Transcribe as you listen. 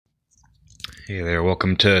Hey there,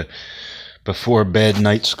 welcome to Before Bed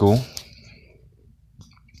Night School.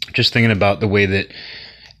 Just thinking about the way that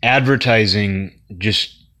advertising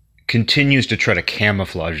just continues to try to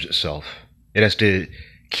camouflage itself. It has to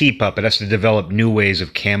keep up, it has to develop new ways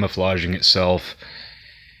of camouflaging itself.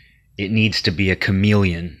 It needs to be a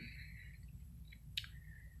chameleon.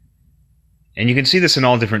 And you can see this in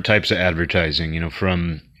all different types of advertising,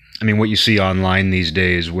 from what you see online these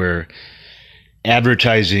days where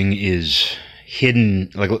advertising is hidden,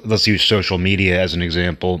 like let's use social media as an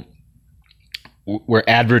example, where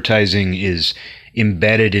advertising is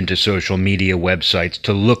embedded into social media websites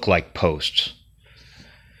to look like posts.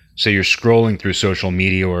 So you're scrolling through social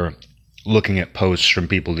media or looking at posts from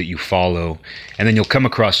people that you follow, and then you'll come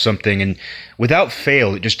across something, and without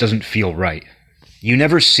fail, it just doesn't feel right. You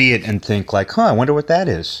never see it and think like, I wonder what that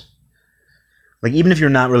is. Like, even if you're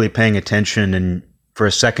not really paying attention, and for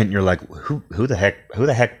a second you're like, who the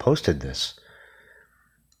heck posted this?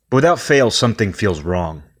 But without fail, something feels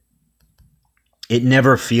wrong. It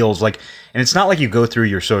never feels like, and it's not like you go through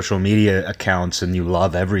your social media accounts and you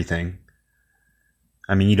love everything.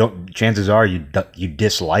 Chances are you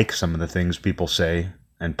dislike some of the things people say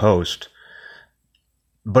and post,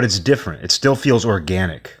 but it's different. It still feels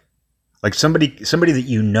organic. Like somebody that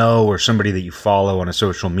you know or somebody that you follow on a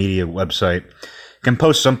social media website can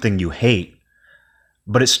post something you hate,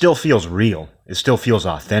 but it still feels real. It still feels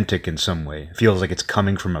authentic in some way. It feels like it's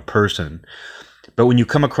coming from a person. But when you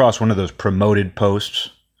come across one of those promoted posts,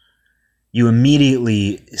 you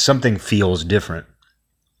immediately, something feels different.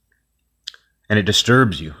 And it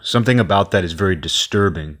disturbs you. Something about that is very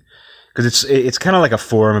disturbing. Because it's kind of like a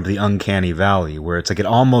form of the uncanny valley, where it's like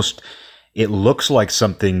it looks like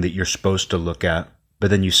something that you're supposed to look at, but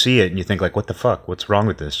then you see it and you think like, what the fuck? What's wrong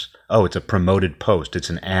with this? Oh, it's a promoted post. It's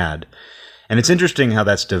an ad. And it's interesting how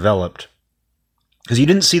that's developed, because you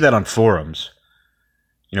didn't see that on forums.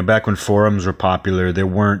 Back when forums were popular, there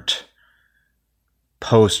weren't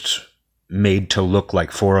posts made to look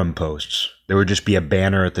like forum posts. There would just be a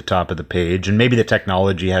banner at the top of the page, and maybe the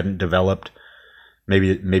technology hadn't developed.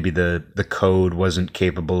 Maybe the code wasn't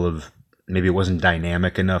capable of, maybe it wasn't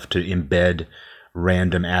dynamic enough to embed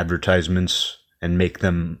random advertisements and make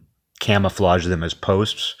them, camouflage them as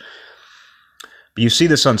posts. But you see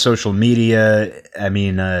this on social media.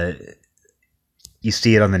 You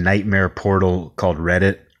see it on the nightmare portal called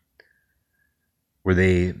Reddit, where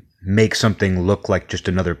they make something look like just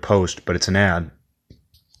another post, but it's an ad.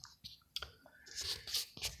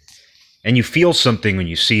 And you feel something when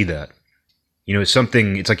you see that.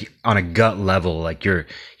 It's like on a gut level, like your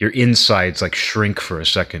insides like shrink for a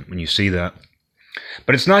second when you see that.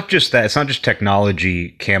 But it's not just that. It's not just technology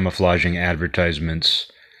camouflaging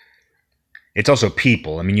advertisements. It's also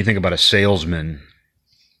people. You think about a salesman.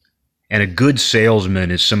 And a good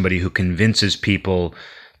salesman is somebody who convinces people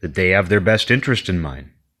that they have their best interest in mind,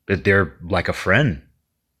 that they're like a friend.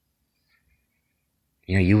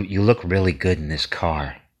 You look really good in this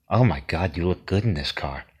car. Oh my God, you look good in this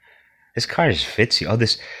car. This car just fits you. Oh,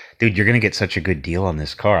 dude, you're going to get such a good deal on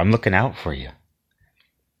this car. I'm looking out for you.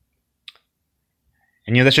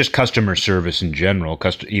 And that's just customer service in general,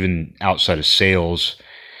 even outside of sales.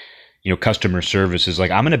 Customer service is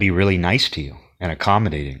like, I'm going to be really nice to you and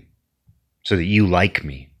accommodating, so that you like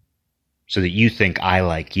me, so that you think I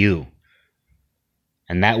like you.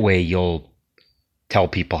 And that way you'll tell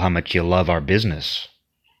people how much you love our business.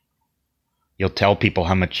 You'll tell people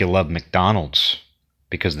how much you love McDonald's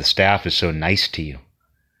because the staff is so nice to you.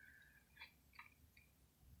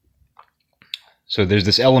 So there's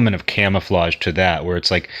this element of camouflage to that, where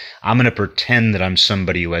it's like, I'm going to pretend that I'm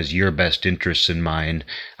somebody who has your best interests in mind.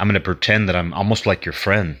 I'm going to pretend that I'm almost like your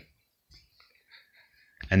friend.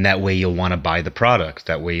 And that way you'll want to buy the product.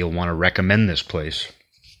 That way you'll want to recommend this place.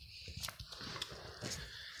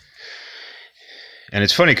 And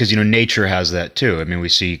it's funny because, nature has that too. We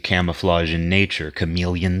see camouflage in nature.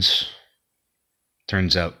 Chameleons.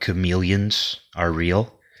 Turns out chameleons are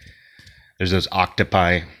real. There's those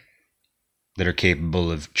octopi that are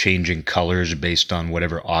capable of changing colors based on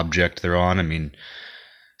whatever object they're on.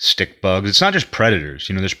 Stick bugs. It's not just predators.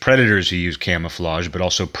 There's predators who use camouflage, but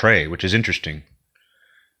also prey, which is interesting.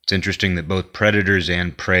 It's interesting that both predators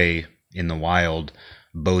and prey in the wild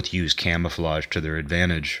both use camouflage to their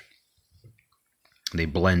advantage. They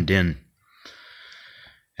blend in.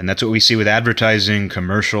 And that's what we see with advertising,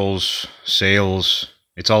 commercials, sales.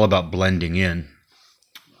 It's all about blending in.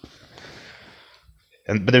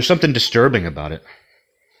 But there's something disturbing about it.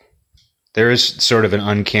 There is sort of an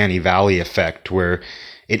uncanny valley effect where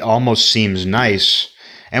it almost seems nice,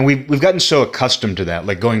 And we've gotten so accustomed to that,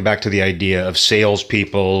 like going back to the idea of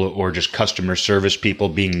salespeople or just customer service people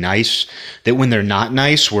being nice, that when they're not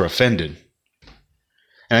nice, we're offended.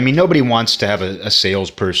 And I mean, nobody wants to have a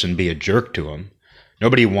salesperson be a jerk to them.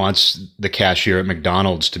 Nobody wants the cashier at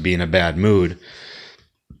McDonald's to be in a bad mood.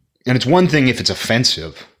 And it's one thing if it's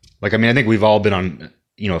offensive. Like, I mean, I think we've all been on,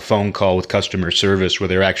 a phone call with customer service where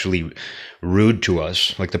they're actually rude to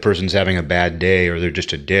us, like the person's having a bad day or they're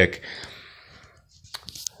just a dick.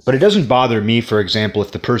 But it doesn't bother me, for example,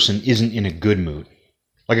 if the person isn't in a good mood.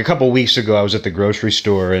 Like a couple of weeks ago, I was at the grocery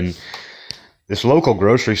store, and this local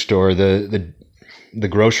grocery store, the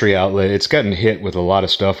grocery outlet, it's gotten hit with a lot of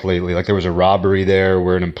stuff lately. Like there was a robbery there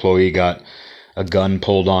where an employee got a gun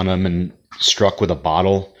pulled on him and struck with a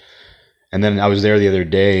bottle. And then I was there the other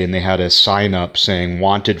day, and they had a sign up saying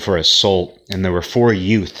wanted for assault, and there were 4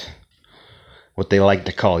 youth, what they like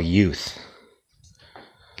to call youth.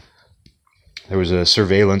 There was a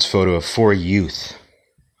surveillance photo of 4 youth.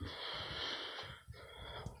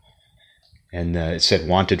 And it said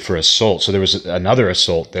wanted for assault. So there was another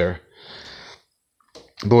assault there.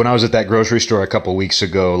 But when I was at that grocery store a couple weeks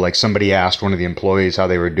ago, like somebody asked one of the employees how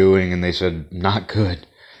they were doing, and they said, not good.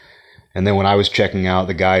 And then when I was checking out,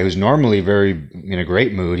 the guy who's normally very in a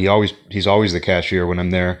great mood, he's always the cashier when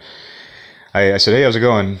I'm there. I said, hey, how's it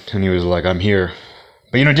going? And he was like, I'm here.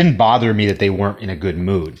 But, it didn't bother me that they weren't in a good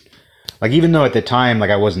mood. Like, even though at the time,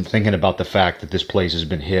 like, I wasn't thinking about the fact that this place has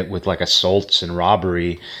been hit with, like, assaults and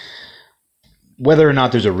robbery, whether or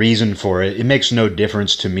not there's a reason for it, it makes no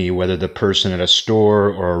difference to me whether the person at a store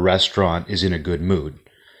or a restaurant is in a good mood.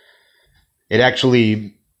 I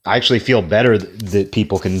actually feel better that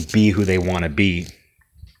people can be who they want to be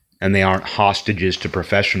and they aren't hostages to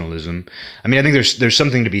professionalism. I mean, I think there's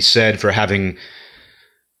something to be said for having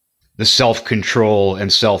the self-control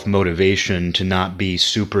and self-motivation to not be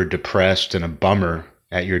super depressed and a bummer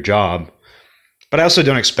at your job. But I also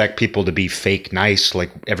don't expect people to be fake nice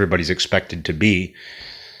like everybody's expected to be,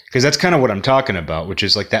 because that's kind of what I'm talking about, which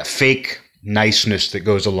is like that fake niceness that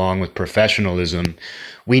goes along with professionalism.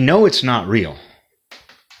 We know it's not real.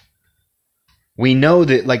 We know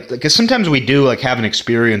that, because sometimes we do have an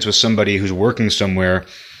experience with somebody who's working somewhere,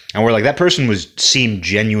 and we're like, that person seemed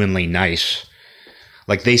genuinely nice.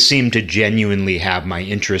 Like they seemed to genuinely have my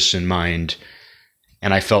interests in mind,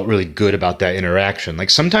 and I felt really good about that interaction. Like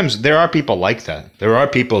sometimes there are people like that. There are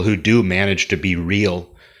people who do manage to be real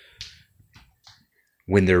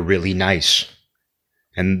when they're really nice.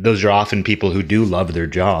 And those are often people who do love their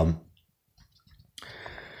job.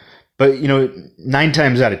 But, 9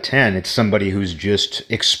 times out of 10, it's somebody who's just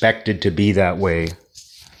expected to be that way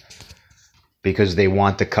because they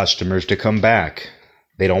want the customers to come back.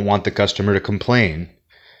 They don't want the customer to complain.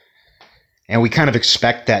 And we kind of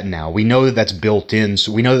expect that now. We know that that's built in.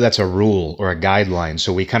 So we know that that's a rule or a guideline.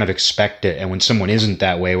 So we kind of expect it. And when someone isn't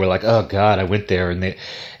that way, we're like, oh, God, I went there and it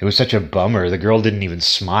was such a bummer. The girl didn't even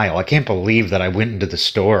smile. I can't believe that I went into the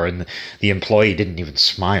store and the employee didn't even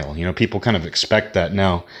smile. People kind of expect that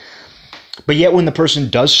now. But yet when the person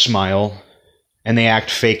does smile and they act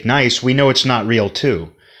fake nice, we know it's not real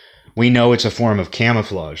too. We know it's a form of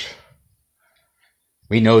camouflage.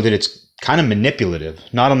 We know that it's kind of manipulative,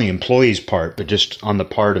 not on the employee's part, but just on the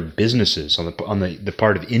part of businesses, on the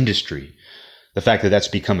part of industry. The fact that that's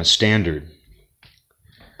become a standard.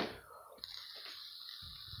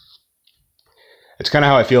 It's kind of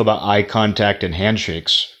how I feel about eye contact and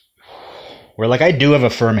handshakes. Where I do have a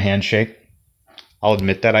firm handshake. I'll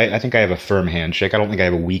admit that. I think I have a firm handshake. I don't think I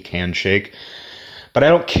have a weak handshake. But I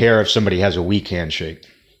don't care if somebody has a weak handshake.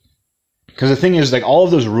 Because the thing is, all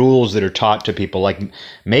of those rules that are taught to people,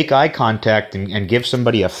 make eye contact and give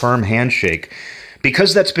somebody a firm handshake,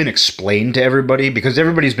 because that's been explained to everybody, because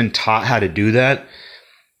everybody's been taught how to do that,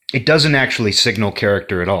 it doesn't actually signal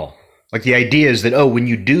character at all. The idea is that, when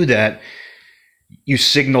you do that, you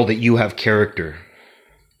signal that you have character.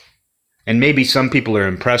 And maybe some people are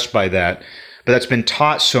impressed by that, but that's been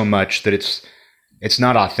taught so much that it's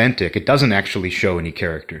not authentic. It doesn't actually show any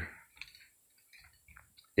character.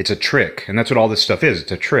 It's a trick, and that's what all this stuff is.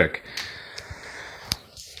 It's a trick.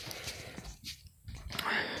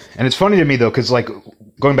 And it's funny to me, though, because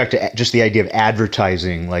going back to just the idea of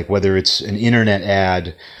advertising, whether it's an internet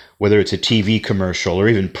ad, whether it's a TV commercial, or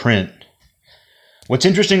even print, what's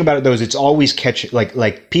interesting about it, though, is it's always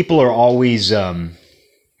people are always,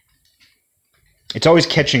 it's always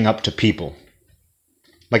catching up to people.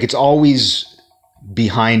 It's always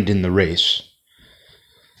behind in the race.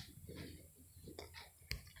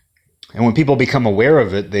 And when people become aware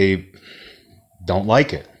of it, they don't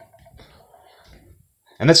like it.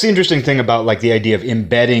 And that's the interesting thing about the idea of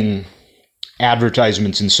embedding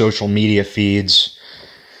advertisements in social media feeds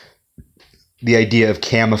the idea of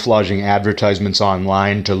camouflaging advertisements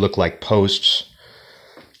online to look like posts,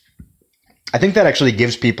 I think that actually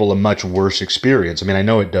gives people a much worse experience. I mean, I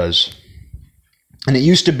know it does. And it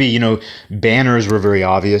used to be, banners were very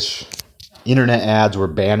obvious. Internet ads were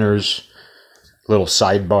banners, little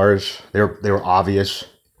sidebars. They were obvious.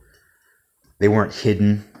 They weren't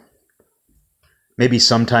hidden. Maybe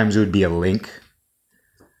sometimes it would be a link.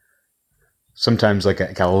 Sometimes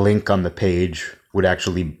like a link on the page would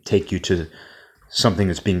actually take you to something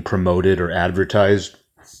that's being promoted or advertised.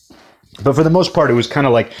 But for the most part, it was kind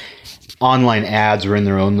of like online ads were in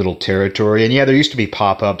their own little territory. And yeah, there used to be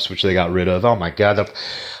pop-ups, which they got rid of. Oh my God,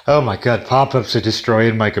 pop-ups are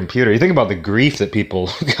destroying my computer. You think about the grief that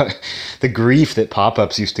people got, the grief that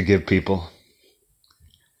pop-ups used to give people.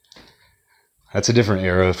 That's a different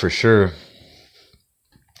era for sure.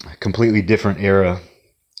 A completely different era.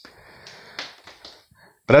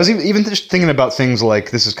 But I was even just thinking about things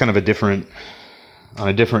like, this is kind of on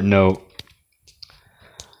a different note.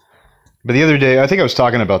 But the other day, I think I was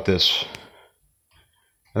talking about this.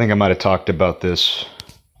 I think I might have talked about this,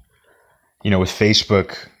 with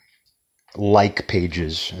Facebook like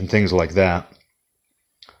pages and things like that.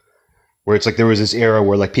 Where it's like there was this era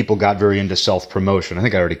where like people got very into self-promotion. I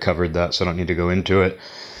think I already covered that, so I don't need to go into it.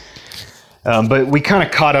 But we kind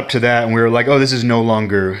of caught up to that and we were like, oh, this is no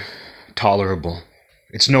longer tolerable.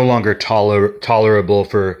 It's no longer tolerable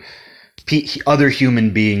for other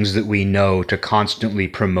human beings that we know to constantly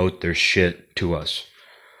promote their shit to us.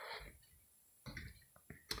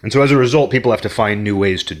 And so as a result, people have to find new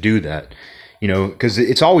ways to do that, because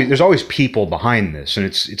there's always people behind this. And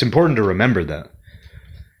it's important to remember that.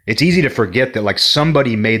 It's easy to forget that like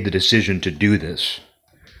somebody made the decision to do this.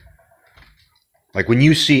 Like when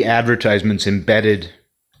you see advertisements embedded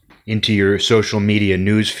into your social media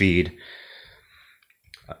news feed,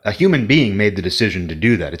 a human being made the decision to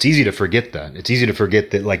do that. It's easy to forget that. It's easy to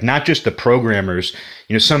forget that, like, not just the programmers,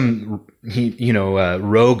 some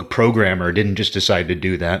rogue programmer didn't just decide to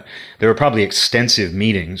do that. There were probably extensive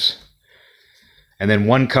meetings. And then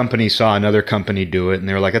one company saw another company do it, and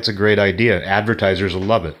they were like, that's a great idea. Advertisers will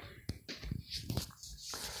love it.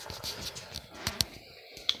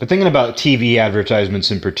 But thinking about TV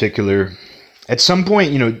advertisements in particular, at some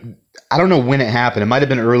point, I don't know when it happened. It might have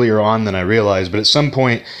been earlier on than I realized, but at some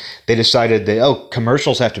point they decided that,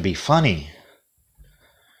 commercials have to be funny.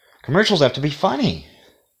 Commercials have to be funny.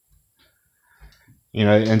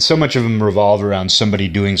 And so much of them revolve around somebody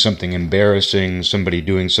doing something embarrassing, somebody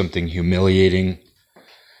doing something humiliating.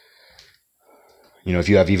 If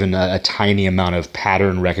you have even a tiny amount of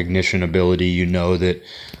pattern recognition ability, that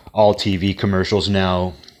all TV commercials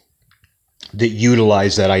now that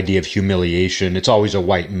utilize that idea of humiliation, it's always a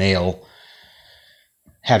white male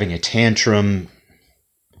having a tantrum,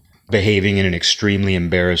 behaving in an extremely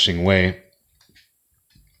embarrassing way.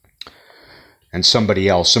 And somebody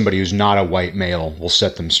who's not a white male, will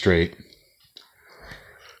set them straight.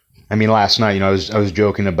 I mean, last night, I was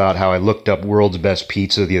joking about how I looked up World's Best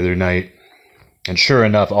Pizza the other night, and sure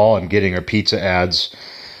enough, all I'm getting are pizza ads,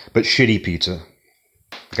 but shitty pizza.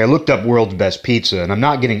 Like, I looked up World's Best Pizza, and I'm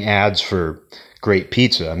not getting ads for great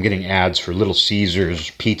pizza. I'm getting ads for Little Caesars,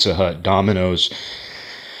 Pizza Hut, Domino's.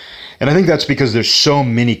 And I think that's because there's so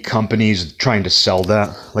many companies trying to sell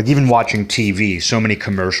that. Like, even watching TV, so many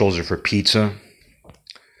commercials are for pizza.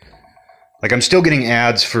 Like, I'm still getting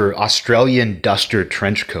ads for Australian Duster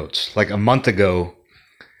trench coats. Like, a month ago,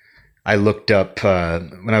 I looked up,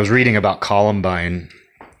 when I was reading about Columbine,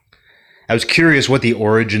 I was curious what the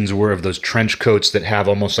origins were of those trench coats that have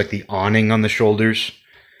almost like the awning on the shoulders.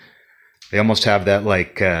 They almost have that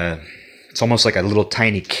it's almost like a little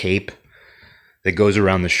tiny cape that goes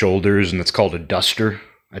around the shoulders, and it's called a duster.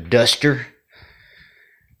 A duster?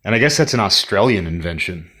 And I guess that's an Australian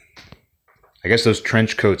invention. I guess those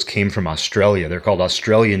trench coats came from Australia. They're called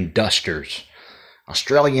Australian Dusters.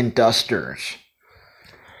 Australian Dusters.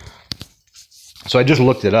 So I just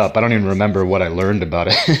looked it up. I don't even remember what I learned about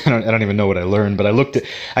it. I don't even know what I learned, but and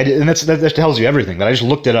that tells you everything. That I just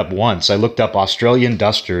looked it up once. I looked up Australian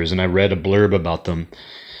Dusters and I read a blurb about them.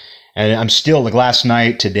 And I'm still, like last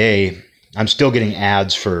night, today, I'm still getting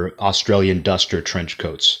ads for Australian Duster trench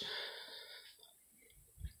coats.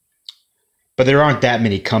 But there aren't that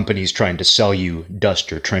many companies trying to sell you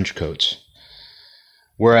Duster trench coats.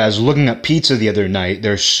 Whereas looking at pizza the other night,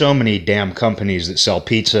 there's so many damn companies that sell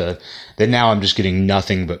pizza that now I'm just getting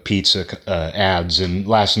nothing but pizza ads. And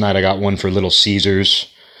last night I got one for Little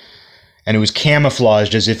Caesars, and it was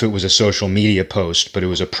camouflaged as if it was a social media post, but it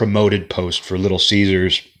was a promoted post for Little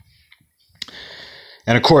Caesars.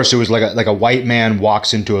 And of course, it was like a white man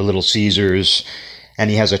walks into a Little Caesars, and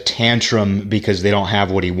he has a tantrum because they don't have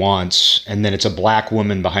what he wants. And then it's a black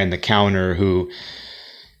woman behind the counter who,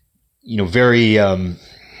 very,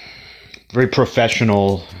 very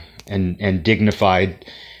professional and dignified,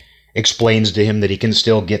 explains to him that he can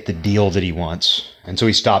still get the deal that he wants. And so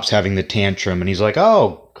he stops having the tantrum and he's like,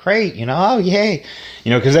 oh, great, oh, yay.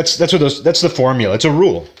 Because that's the formula. It's a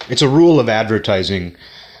rule. It's a rule of advertising.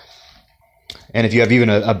 And if you have even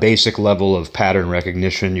a basic level of pattern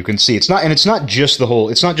recognition, you can see it's not just the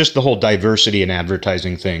whole diversity in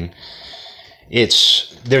advertising thing.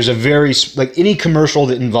 There's a very, like any commercial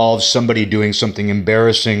that involves somebody doing something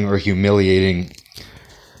embarrassing or humiliating,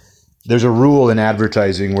 there's a rule in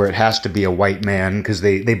advertising where it has to be a white man because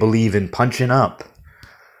they believe in punching up.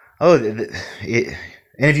 And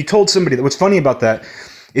if you told somebody that, what's funny about that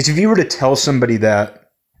is if you were to tell somebody that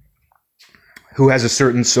who has a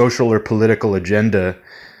certain social or political agenda,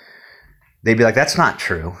 they'd be like, that's not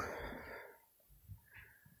true.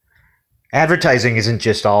 Advertising isn't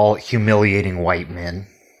just all humiliating white men.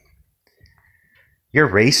 You're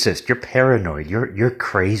racist. You're paranoid. You're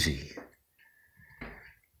crazy.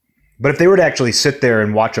 But if they were to actually sit there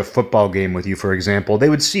and watch a football game with you, for example, they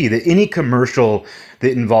would see that any commercial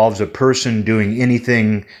that involves a person doing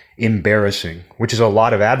anything embarrassing, which is a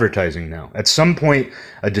lot of advertising now. At some point,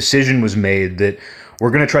 a decision was made that we're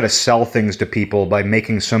going to try to sell things to people by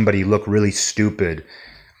making somebody look really stupid.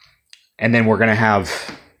 And then we're going to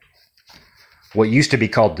have what used to be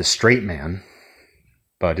called the straight man,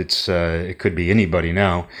 but it could be anybody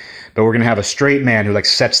now. But we're going to have a straight man who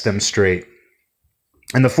sets them straight.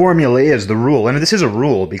 And the formula is the rule, and this is a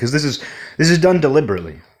rule because this is done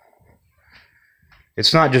deliberately.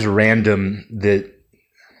 It's not just random that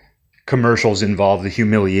commercials involve the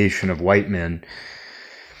humiliation of white men.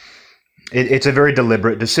 It's a very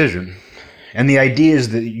deliberate decision, and the idea is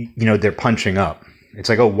that they're punching up. It's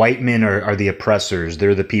like, oh, white men are the oppressors;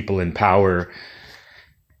 they're the people in power.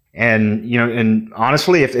 And and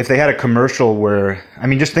honestly, if they had a commercial where,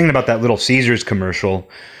 just thinking about that Little Caesars commercial,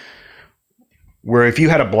 where if you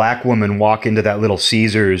had a black woman walk into that Little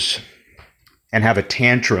Caesars and have a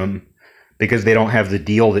tantrum because they don't have the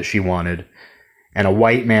deal that she wanted, and a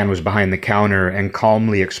white man was behind the counter and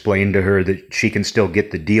calmly explained to her that she can still get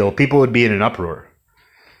the deal, people would be in an uproar.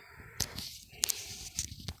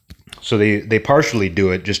 So they partially do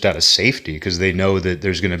it just out of safety because they know that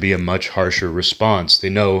there's going to be a much harsher response. They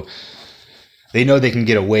know they can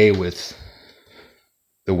get away with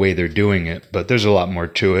the way they're doing it, but there's a lot more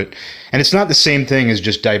to it. And it's not the same thing as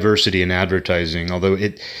just diversity in advertising, although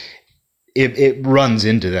it runs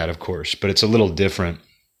into that, of course, but it's a little different.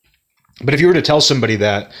 But if you were to tell somebody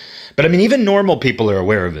that, but even normal people are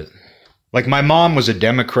aware of it. Like my mom was a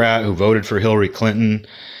Democrat who voted for Hillary Clinton,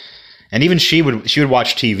 and even she would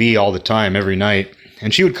watch TV all the time, every night,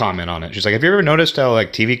 and she would comment on it. She's like, have you ever noticed how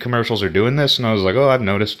TV commercials are doing this? And I was like, oh, I've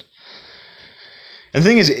noticed. And the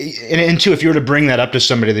thing is, and too, if you were to bring that up to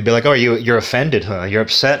somebody, they'd be like, "Oh, you're offended, huh? You're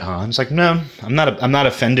upset, huh?" And it's like, no, I'm not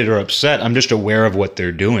offended or upset. I'm just aware of what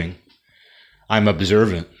they're doing. I'm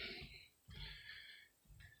observant,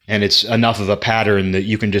 and it's enough of a pattern that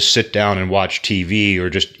you can just sit down and watch TV or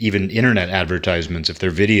just even internet advertisements if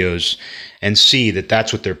they're videos, and see that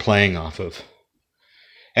that's what they're playing off of.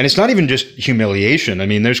 And it's not even just humiliation.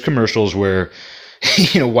 There's commercials where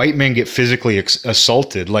white men get physically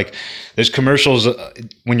assaulted. Like there's commercials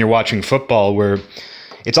when you're watching football where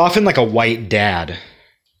it's often like a white dad,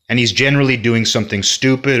 and he's generally doing something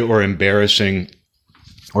stupid or embarrassing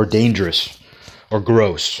or dangerous or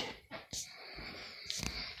gross.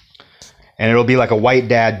 And it'll be like a white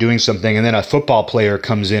dad doing something, and then a football player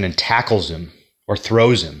comes in and tackles him or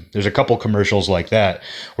throws him. There's a couple commercials like that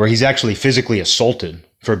where he's actually physically assaulted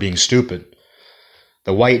for being stupid.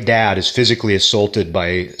 The white dad is physically assaulted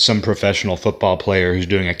by some professional football player who's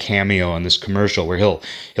doing a cameo on this commercial where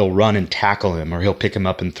he'll run and tackle him, or he'll pick him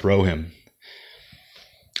up and throw him.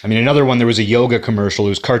 Another one, there was a yoga commercial. It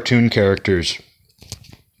was cartoon characters.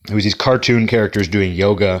 It was these cartoon characters doing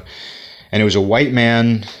yoga, and it was a white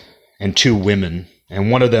man and two women. And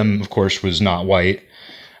one of them, of course, was not white.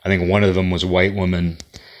 I think one of them was a white woman.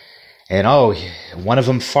 And one of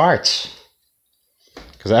them farts.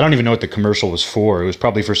 Because I don't even know what the commercial was for. It was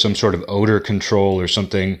probably for some sort of odor control or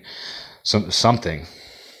something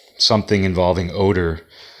involving odor.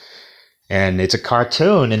 And it's a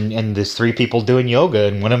cartoon, and there's three people doing yoga,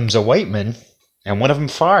 and one of them's a white man, and one of them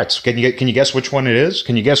farts. Can you guess which one it is?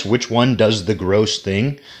 Can you guess which one does the gross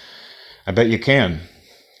thing? I bet you can.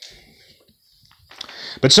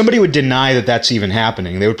 But somebody would deny that that's even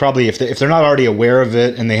happening. They would probably, if they're not already aware of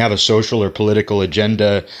it and they have a social or political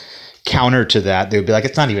agenda counter to that, they would be like,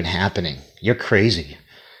 it's not even happening. You're crazy.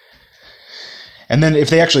 And then if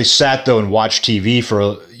they actually sat though and watched TV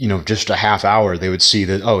for, just a half hour, they would see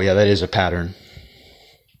that, oh yeah, that is a pattern.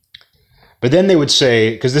 But then they would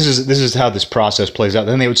say, because this is how this process plays out,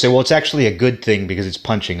 then they would say, well, it's actually a good thing because it's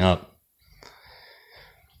punching up.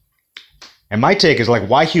 And my take is like,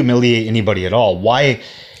 why humiliate anybody at all? Why,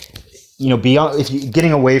 beyond, if you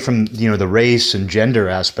getting away from, the race and gender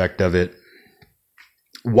aspect of it,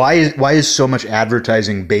 why is so much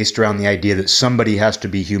advertising based around the idea that somebody has to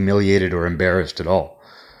be humiliated or embarrassed at all?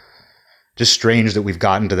 Just strange that we've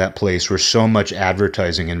gotten to that place where so much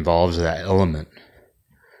advertising involves that element.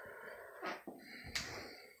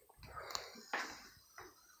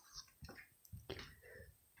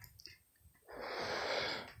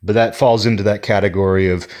 But that falls into that category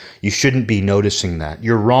of you shouldn't be noticing that.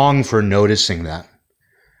 You're wrong for noticing that.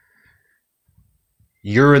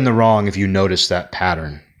 You're in the wrong if you notice that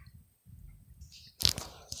pattern.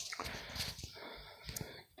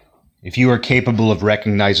 If you are capable of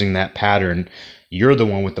recognizing that pattern, you're the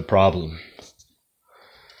one with the problem.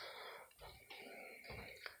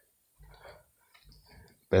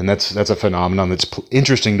 And that's a phenomenon that's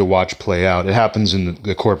interesting to watch play out. It happens in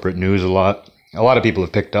the corporate news a lot. A lot of people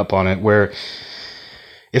have picked up on it, where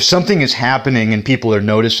if something is happening and people are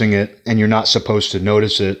noticing it and you're not supposed to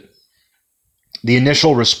notice it, the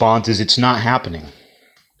initial response is it's not happening.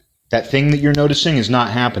 That thing that you're noticing is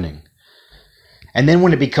not happening. And then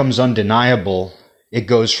when it becomes undeniable, it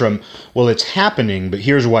goes from, well, it's happening, but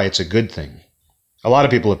here's why it's a good thing. A lot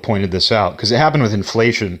of people have pointed this out because it happened with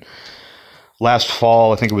inflation last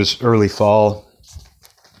fall. I think it was early fall,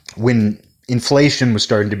 when inflation was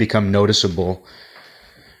starting to become noticeable.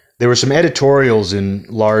 There were some editorials in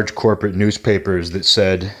large corporate newspapers that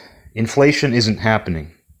said, inflation isn't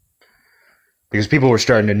happening, because people were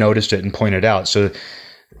starting to notice it and point it out. So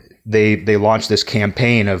they launched this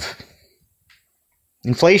campaign of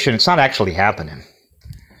inflation, it's not actually happening.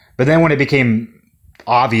 But then when it became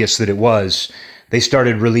obvious that it was, they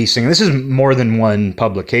started releasing, and this is more than one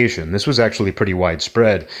publication, this was actually pretty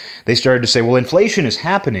widespread. They started to say, well, inflation is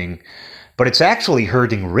happening, but it's actually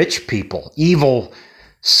hurting rich people, evil,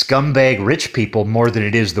 scumbag rich people, more than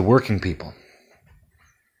it is the working people.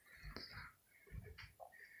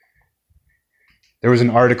 There was an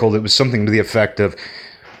article that was something to the effect of,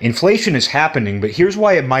 inflation is happening, but here's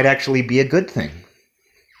why it might actually be a good thing.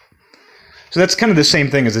 So that's kind of the same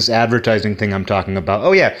thing as this advertising thing I'm talking about.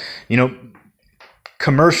 Oh yeah,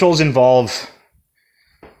 commercials involve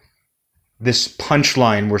this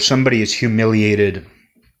punchline where somebody is humiliated,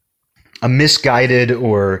 a misguided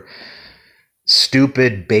or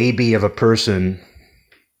stupid baby of a person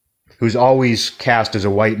who's always cast as a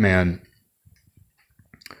white man.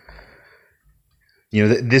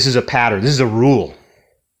 This is a pattern. This is a rule.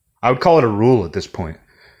 I would call it a rule at this point.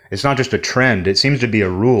 It's not just a trend. It seems to be a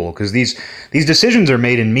rule, because these decisions are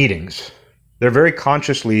made in meetings. They're very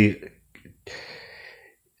consciously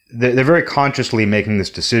making this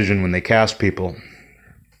decision when they cast people.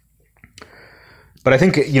 But I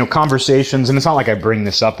think, conversations, and it's not like I bring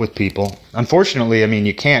this up with people. Unfortunately,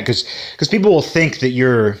 you can't, because people will think that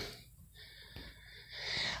you're,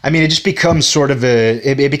 it just becomes sort of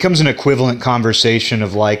it becomes an equivalent conversation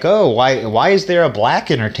of like, oh, why is there a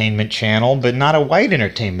black entertainment channel but not a white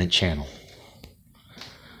entertainment channel?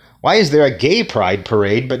 Why is there a gay pride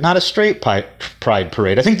parade but not a straight pride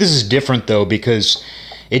parade? I think this is different though, because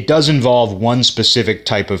it does involve one specific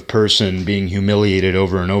type of person being humiliated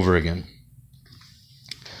over and over again.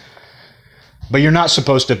 But you're not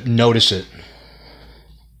supposed to notice it.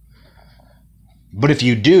 But if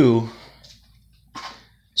you do,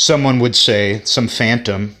 someone would say, some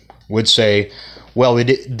phantom would say, well,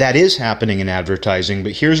 that is happening in advertising,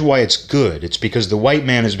 but here's why it's good. It's because the white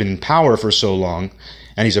man has been in power for so long,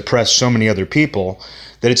 and he's oppressed so many other people,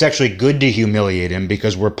 that it's actually good to humiliate him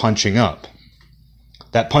because we're punching up.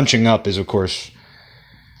 That punching up is, of course,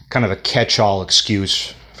 kind of a catch-all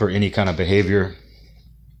excuse for any kind of behavior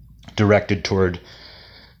directed toward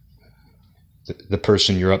the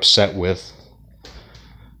person you're upset with,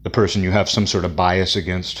 the person you have some sort of bias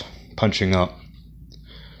against. Punching up.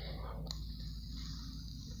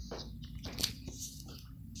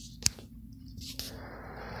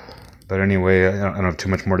 But anyway, I don't have too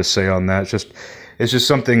much more to say on that. It's just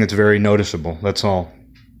something that's very noticeable. That's all.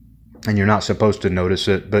 And you're not supposed to notice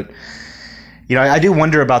it. But, I do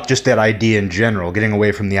wonder about just that idea in general, getting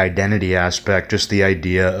away from the identity aspect, just the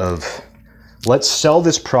idea of, let's sell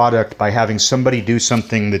this product by having somebody do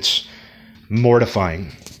something that's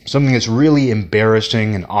mortifying, something that's really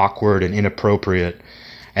embarrassing and awkward and inappropriate.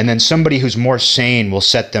 And then somebody who's more sane will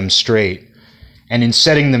set them straight. And in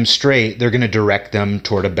setting them straight, they're going to direct them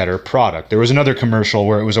toward a better product. There was another commercial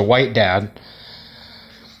where it was a white dad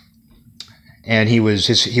and he was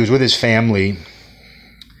with his family,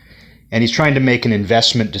 and he's trying to make an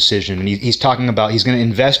investment decision. And he's talking about he's going to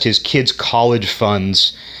invest his kids' college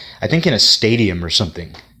funds, I think, in a stadium or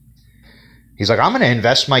something. He's like, I'm going to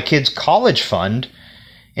invest my kids' college fund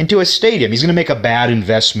into a stadium. He's going to make a bad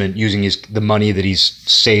investment using the money that he's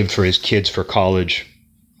saved for his kids for college.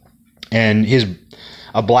 And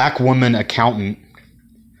a black woman accountant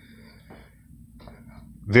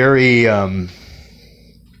very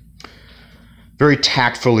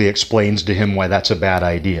tactfully explains to him why that's a bad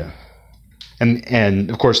idea.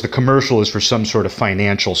 And of course, the commercial is for some sort of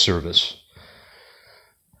financial service.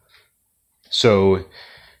 So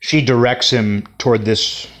she directs him toward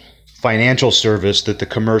this financial service that the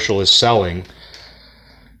commercial is selling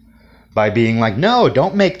by being like, no,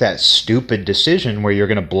 don't make that stupid decision where you're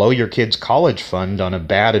going to blow your kid's college fund on a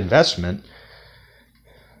bad investment.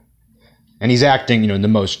 And he's acting, in the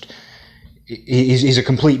most, he's a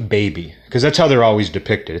complete baby, because that's how they're always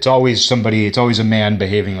depicted. It's always a man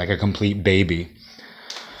behaving like a complete baby.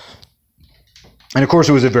 And of course,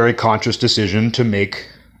 it was a very conscious decision to make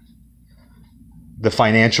the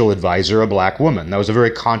financial advisor a black woman. That was a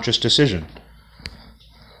very conscious decision.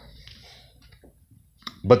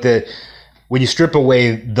 But when you strip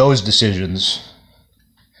away those decisions,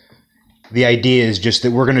 the idea is just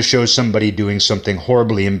that we're going to show somebody doing something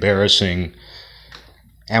horribly embarrassing,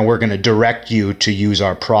 and we're going to direct you to use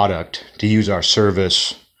our product, to use our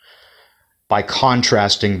service, by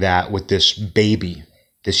contrasting that with this baby,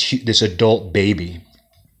 this adult baby.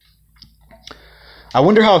 I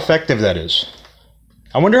wonder how effective that is.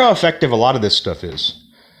 I wonder how effective a lot of this stuff is.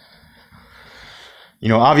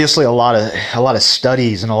 Obviously a lot of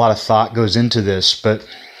studies and a lot of thought goes into this, but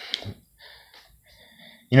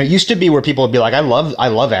it used to be where people would be like, I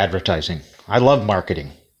love advertising. I love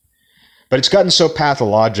marketing. But it's gotten so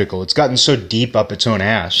pathological. It's gotten so deep up its own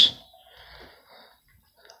ass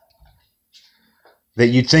that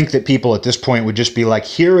you'd think that people at this point would just be like,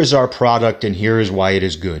 here is our product and here is why it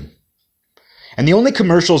is good. And the only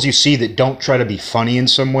commercials you see that don't try to be funny in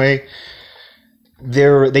some way,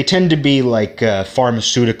 they tend to be like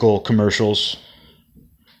pharmaceutical commercials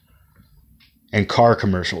and car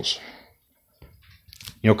commercials.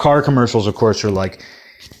 Car commercials, of course, are like,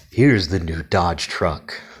 here's the new Dodge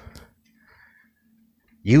truck.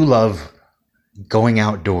 You love going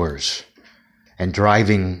outdoors and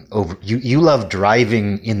driving over. You love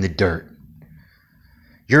driving in the dirt.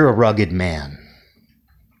 You're a rugged man.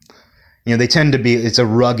 They tend to be, it's a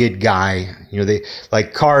rugged guy. They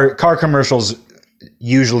like car commercials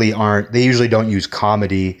usually don't use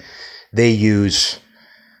comedy. They use,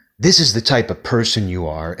 this is the type of person you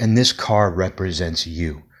are, and this car represents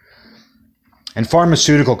you. And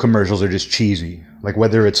pharmaceutical commercials are just cheesy. Like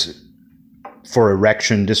whether it's for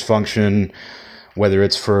erection dysfunction, whether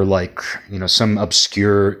it's for some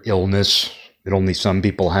obscure illness that only some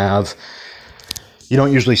people have. You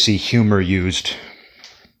don't usually see humor used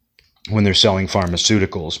when they're selling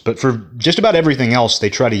pharmaceuticals. But for just about everything else, they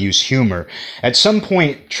try to use humor. At some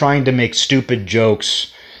point, trying to make stupid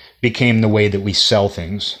jokes became the way that we sell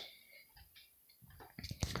things.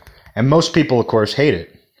 And most people, of course, hate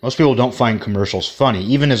it. Most people don't find commercials funny,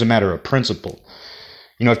 even as a matter of principle.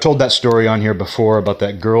 I've told that story on here before about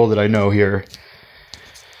that girl that I know here.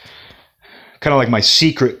 Kind of like my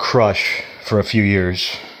secret crush for a few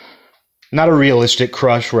years. Not a realistic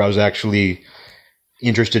crush where I was actually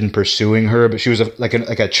interested in pursuing her, but she was like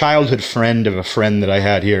a childhood friend of a friend that I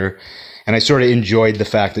had here. And I sort of enjoyed the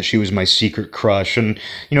fact that she was my secret crush. And,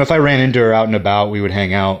 if I ran into her out and about, we would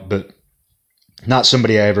hang out, but not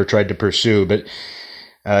somebody I ever tried to pursue. But,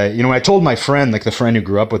 when I told my friend, like the friend who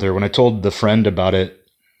grew up with her, when I told the friend about it,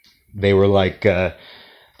 they were like, do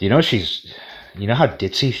you know how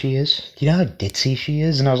ditzy she is? Do you know how ditzy she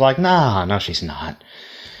is? And I was like, no, she's not.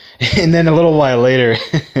 And then a little while later,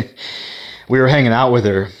 we were hanging out with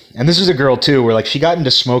her. And this is a girl, too, where she got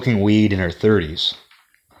into smoking weed in her 30s.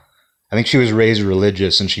 I think she was raised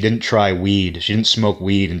religious, and she didn't try weed. She didn't smoke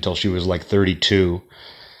weed until she was 32.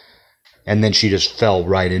 And then she just fell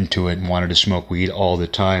right into it and wanted to smoke weed all the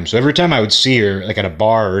time. So every time I would see her, at a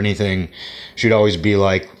bar or anything, she'd always be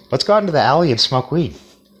like, let's go out into the alley and smoke weed.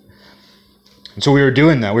 And so we were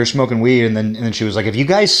doing that. We were smoking weed, and then she was like, have you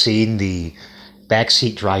guys seen the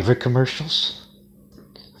backseat driver commercials?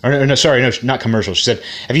 No, sorry, no, not commercials. She said,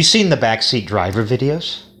 have you seen the backseat driver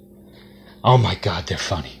videos? Oh my God, they're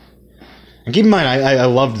funny. And keep in mind, I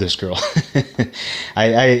loved this girl.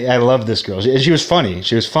 I loved this girl. She was funny.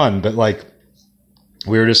 She was fun. But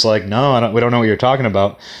we were just like, no, we don't know what you're talking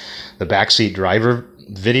about. The backseat driver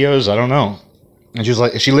videos, I don't know. And she was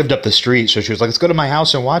like, she lived up the street, so she was like, let's go to my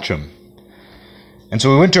house and watch them. And so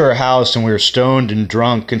we went to her house and we were stoned and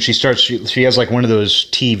drunk, and she has like one of those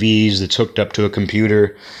TVs that's hooked up to a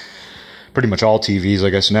computer. Pretty much all TVs, I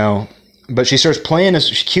guess now. But she starts playing us,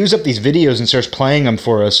 she queues up these videos and starts playing them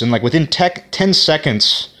for us, and like within 10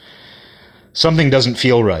 seconds, something doesn't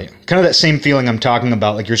feel right. Kind of that same feeling I'm talking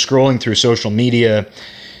about, like you're scrolling through social media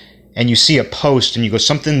and you see a post and you go,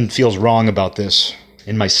 something feels wrong about this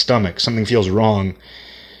in my stomach. Something feels wrong.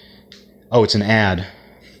 Oh, it's an ad.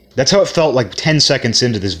 That's how it felt like 10 seconds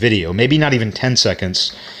into this video. Maybe not even 10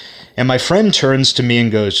 seconds. And my friend turns to me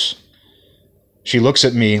and goes, she looks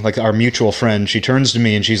at me, like our mutual friend. She turns to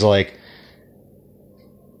me and she's like,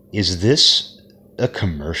 is this a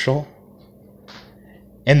commercial?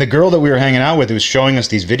 And the girl that we were hanging out with who was showing us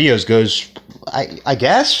these videos goes, I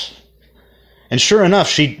guess. And sure enough,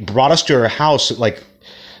 she brought us to her house, like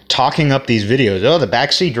talking up these videos. Oh, the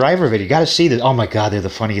backseat driver video. You got to see this. Oh my God, they're the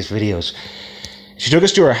funniest videos. She took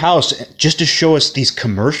us to her house just to show us these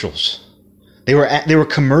commercials. They were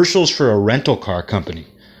commercials for a rental car company.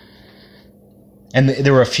 And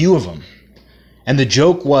there were a few of them. And the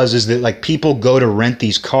joke is that like people go to rent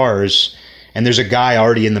these cars and there's a guy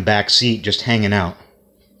already in the back seat just hanging out.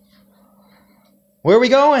 Where are we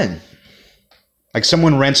going? Like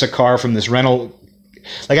someone rents a car from this rental.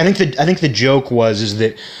 Like I think the joke is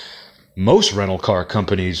that most rental car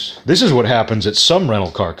companies, this is what happens at some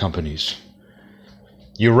rental car companies.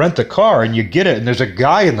 You rent the car and you get it and there's a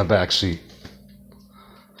guy in the back seat.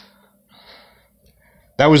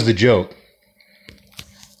 That was the joke.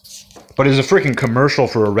 But it was a freaking commercial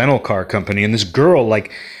for a rental car company. And this girl,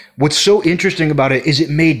 like, what's so interesting about it is it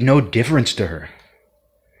made no difference to her.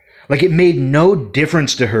 Like, it made no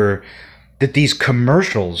difference to her that these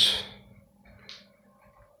commercials,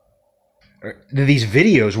 that these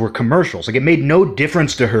videos were commercials. Like, it made no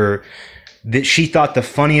difference to her that she thought the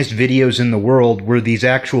funniest videos in the world were these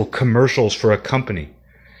actual commercials for a company.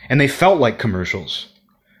 And they felt like commercials.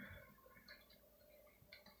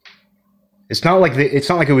 It's not like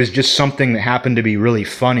it was just something that happened to be really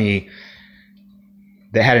funny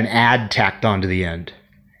that had an ad tacked onto the end.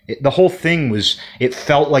 The whole thing it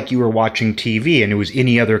felt like you were watching TV and it was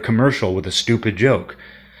any other commercial with a stupid joke.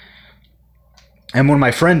 And when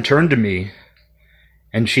my friend turned to me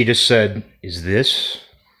and she just said,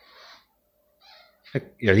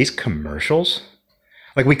 are these commercials?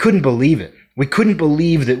 Like, we couldn't believe it. We couldn't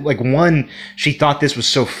believe that, like, one, she thought this was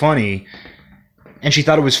so funny. And she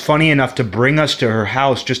thought it was funny enough to bring us to her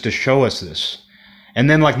house just to show us this.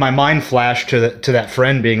 And then, like, my mind flashed to that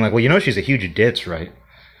friend being like, well, she's a huge ditz, right?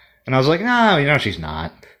 And I was like, no, she's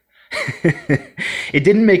not. It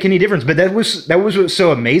didn't make any difference. But that was what's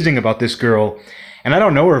so amazing about this girl. And I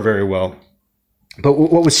don't know her very well. But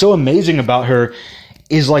what was so amazing about her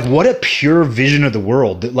is, like, what a pure vision of the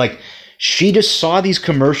world. That, like, she just saw these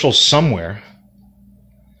commercials somewhere.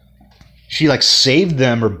 She like saved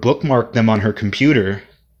them or bookmarked them on her computer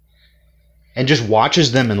and just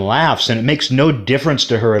watches them and laughs. And it makes no difference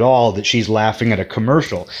to her at all that she's laughing at a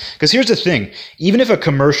commercial. Because here's the thing. Even if a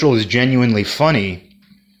commercial is genuinely funny,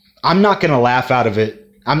 I'm not going to laugh out of it.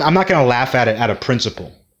 I'm not going to laugh at it out of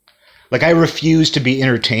principle. Like, I refuse to be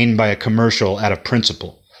entertained by a commercial out of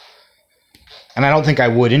principle. And I don't think I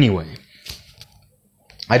would anyway.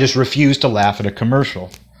 I just refuse to laugh at a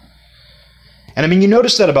commercial. And I mean, you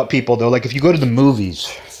notice that about people, though. Like, if you go to the movies.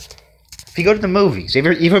 You ever been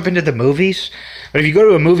to the movies? But if you go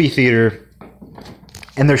to a movie theater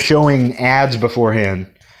and they're showing ads beforehand.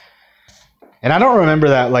 And I don't remember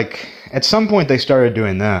that. Like, at some point they started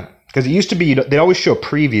doing that. Because it used to be, they'd always show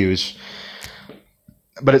previews.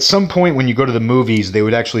 But at some point when you go to the movies, they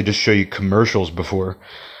would actually just show you commercials before.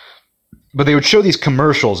 But they would show these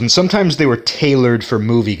commercials. And sometimes they were tailored for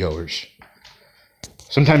moviegoers.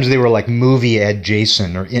 Sometimes they were like movie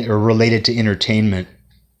adjacent or related to entertainment.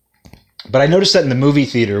 But I noticed that in the movie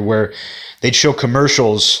theater where they'd show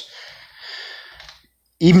commercials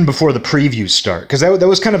even before the previews start. Because that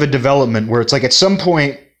was kind of a development where it's like at some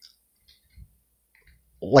point,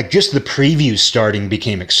 like just the previews starting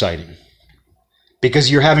became exciting.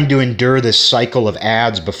 Because you're having to endure this cycle of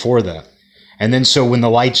ads before that. And then so when the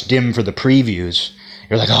lights dim for the previews,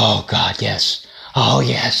 you're like, oh God, yes. Oh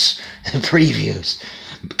yes, the previews.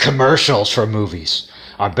 Commercials for movies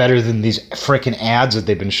are better than these freaking ads that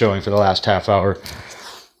they've been showing for the last half hour.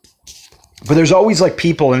 But there's always like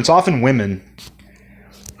people, and it's often women,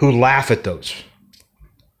 who laugh at those.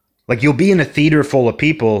 Like, you'll be in a theater full of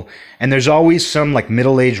people, and there's always some like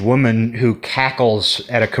middle-aged woman who cackles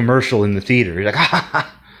at a commercial in the theater. You're like, ha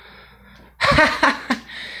ha ha.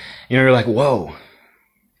 You're like, whoa.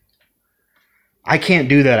 I can't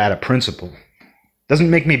do that out of principle. Doesn't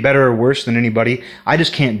make me better or worse than anybody. I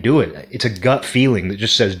just can't do it. It's a gut feeling that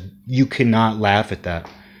just says, you cannot laugh at that.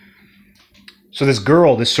 So this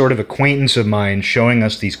girl, this sort of acquaintance of mine, showing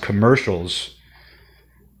us these commercials,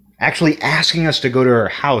 actually asking us to go to her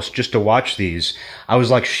house just to watch these, I was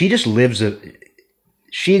like, she exists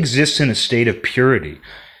in a state of purity.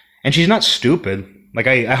 And she's not stupid. Like,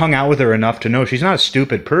 I hung out with her enough to know she's not a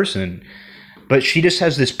stupid person. But she just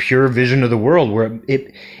has this pure vision of the world where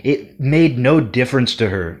it made no difference to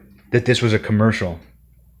her that this was a commercial.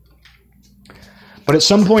 But at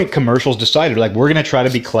some point, commercials decided, like, we're going to try to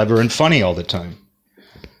be clever and funny all the time.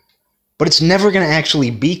 But it's never going to actually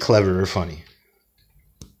be clever or funny.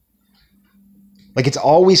 Like, it's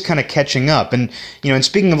always kind of catching up. And, and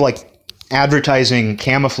speaking of, like, advertising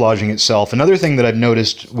camouflaging itself, another thing that I've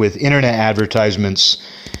noticed with internet advertisements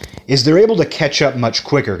is they're able to catch up much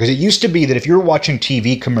quicker. Because it used to be that if you're watching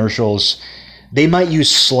TV commercials, they might use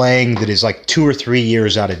slang that is like 2 or 3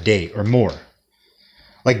 years out of date or more.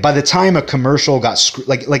 Like by the time a commercial got,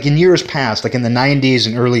 like in years past, like in the 90s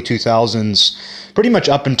and early 2000s, pretty much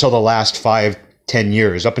up until the last 5-10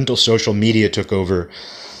 years, up until social media took over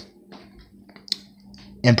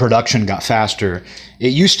and production got faster,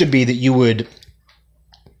 it used to be that you would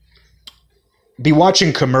be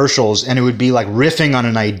watching commercials and it would be like riffing on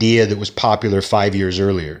an idea that was popular 5 years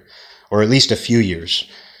earlier, or at least a few years.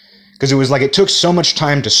 Because it was like it took so much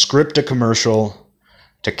time to script a commercial,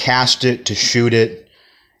 to cast it, to shoot it,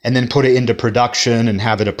 and then put it into production and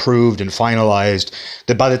have it approved and finalized,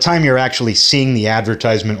 that by the time you're actually seeing the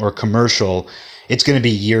advertisement or commercial, it's going to be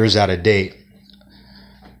years out of date.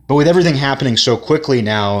 But with everything happening so quickly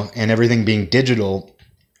now and everything being digital,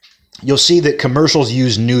 you'll see that commercials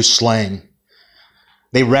use new slang.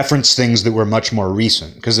 They reference things that were much more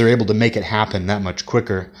recent because they're able to make it happen that much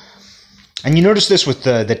quicker. And you notice this with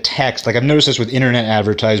the text. Like I've noticed this with internet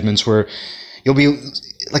advertisements where you'll be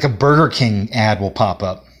like a Burger King ad will pop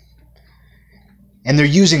up. And they're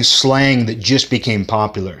using slang that just became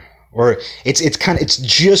popular. Or it's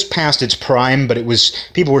just past its prime, but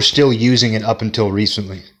people were still using it up until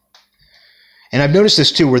recently. And I've noticed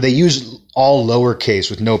this too, where they use all lowercase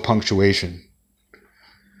with no punctuation.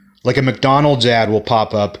 Like a McDonald's ad will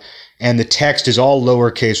pop up and the text is all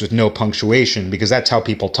lowercase with no punctuation because that's how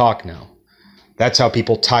people talk now. That's how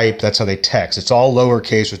people type. That's how they text. It's all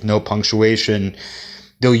lowercase with no punctuation.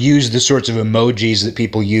 They'll use the sorts of emojis that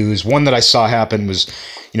people use. One that I saw happen was,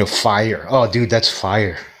 fire. Oh, dude, that's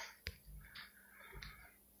fire.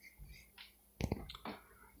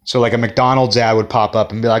 So like a McDonald's ad would pop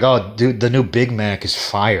up and be like, oh, dude, the new Big Mac is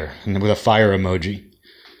fire. And with a fire emoji.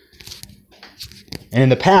 And in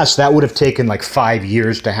the past, that would have taken like 5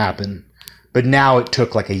 years to happen. But now it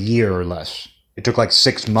took like a year or less. It took like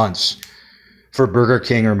 6 months for Burger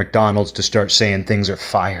King or McDonald's to start saying things are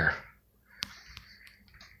fire.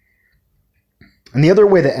 And the other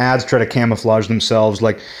way that ads try to camouflage themselves,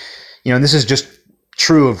 like, and this is just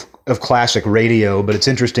true of classic radio, but it's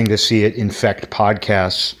interesting to see it infect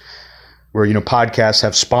podcasts, where, podcasts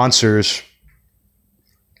have sponsors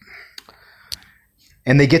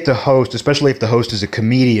and they get the host, especially if the host is a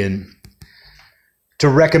comedian, to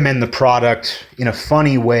recommend the product in a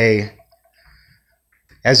funny way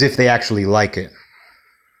as if they actually like it.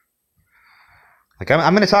 Like,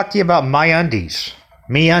 I'm going to talk to you about MeUndies.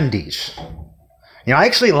 MeUndies. I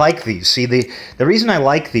actually like these. See, the reason I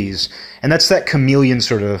like these, and that's that chameleon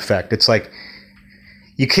sort of effect. It's like,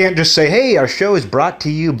 you can't just say, hey, our show is brought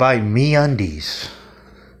to you by MeUndies.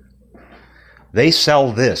 They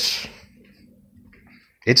sell this.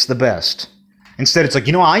 It's the best. Instead, it's like,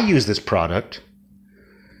 I use this product,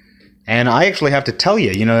 and I actually have to tell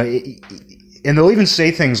you, and they'll even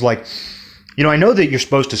say things like, I know that you're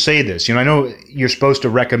supposed to say this. I know you're supposed to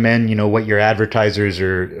recommend, what your advertisers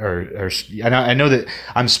are. I know that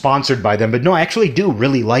I'm sponsored by them, but no, I actually do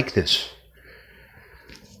really like this.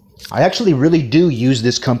 I actually really do use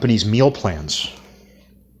this company's meal plans.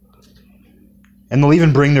 And they'll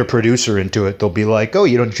even bring their producer into it. They'll be like, oh,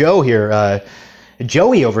 Joe here,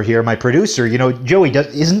 Joey over here, my producer, Joey,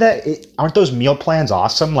 aren't those meal plans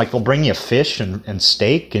awesome? Like they'll bring you fish and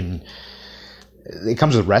steak and it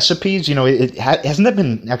comes with recipes, hasn't that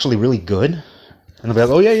been actually really good? And they'll be like,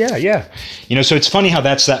 oh, yeah. So it's funny how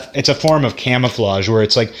it's a form of camouflage where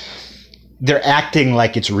it's like they're acting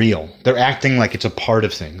like it's real. They're acting like it's a part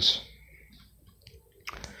of things.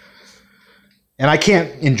 And I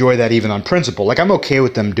can't enjoy that even on principle. Like I'm okay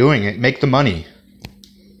with them doing it. Make the money.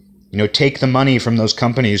 Take the money from those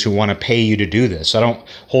companies who want to pay you to do this. I don't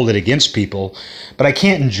hold it against people, but I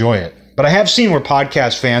can't enjoy it. But I have seen where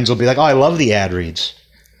podcast fans will be like, oh, I love the ad reads.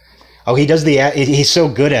 Oh, he does the ad. He's so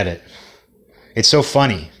good at it. It's so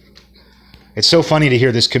funny. It's so funny to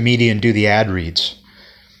hear this comedian do the ad reads.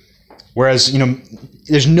 Whereas,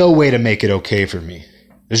 there's no way to make it okay for me.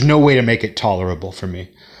 There's no way to make it tolerable for me.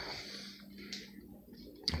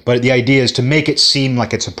 But the idea is to make it seem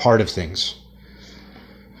like it's a part of things.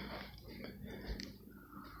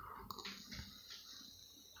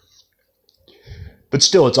 But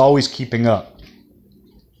still, it's always keeping up.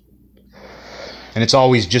 And it's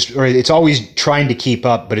always trying to keep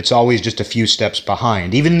up, but it's always just a few steps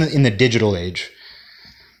behind. Even in the digital age,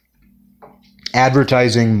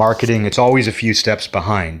 advertising, marketing, it's always a few steps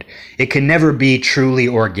behind. It can never be truly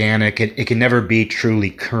organic. It can never be truly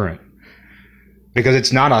current because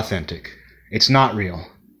it's not authentic. It's not real.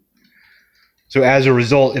 So as a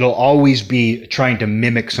result, it'll always be trying to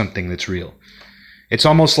mimic something that's real. It's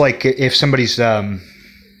almost like if somebody's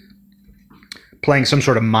playing some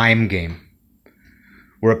sort of mime game,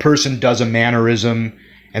 where a person does a mannerism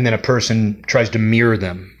and then a person tries to mirror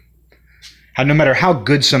them. No matter how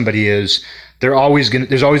good somebody is, there's always going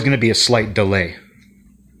to be a slight delay.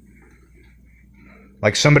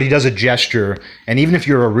 Like somebody does a gesture, and even if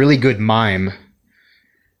you're a really good mime,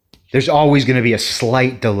 there's always going to be a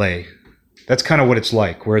slight delay. That's kind of what it's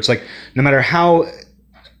like, where it's like, no matter how,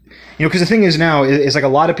 because the thing is now, is like a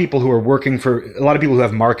lot of people who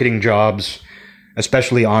have marketing jobs,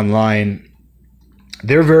 especially online,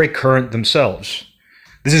 they're very current themselves.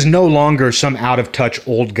 This is no longer some out-of-touch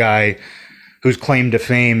old guy whose claim to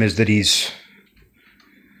fame is that he's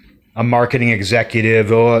a marketing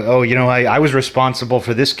executive. I was responsible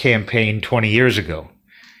for this campaign 20 years ago.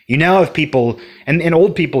 You now have people, and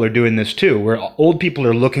old people are doing this too, where old people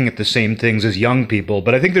are looking at the same things as young people,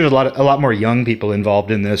 but I think there's a lot more young people involved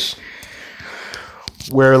in this,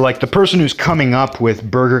 where like the person who's coming up with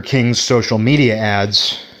Burger King's social media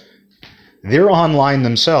ads, they're online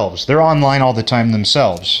themselves. They're online all the time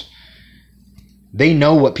themselves. They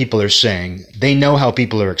know what people are saying. They know how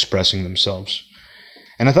people are expressing themselves.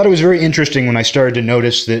 And I thought it was very interesting when I started to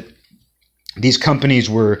notice that these companies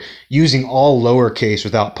were using all lowercase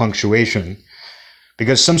without punctuation,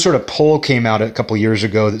 because some sort of poll came out a couple years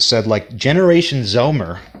ago that said like Generation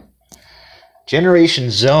Zome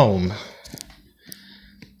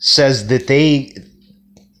says that they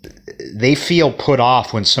feel put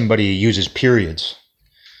off when somebody uses periods.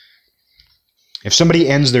 If somebody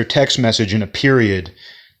ends their text message in a period,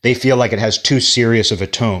 they feel like it has too serious of a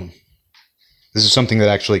tone. This is something that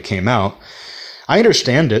actually came out. I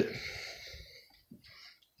understand it.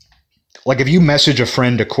 Like if you message a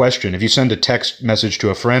friend a question, if you send a text message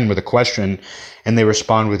to a friend with a question and they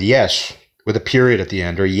respond with yes, with a period at the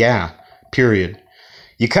end, or yeah, period,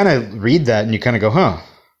 you kind of read that and you kind of go,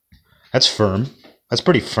 that's firm. That's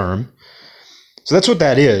pretty firm. So that's what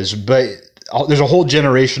that is. But there's a whole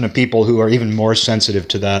generation of people who are even more sensitive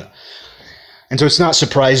to that. And so it's not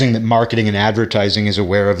surprising that marketing and advertising is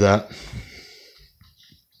aware of that.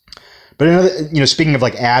 But speaking of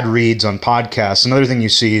like ad reads on podcasts, another thing you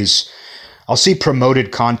see is I'll see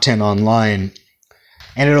promoted content online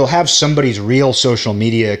and it'll have somebody's real social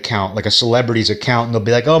media account, like a celebrity's account, and they'll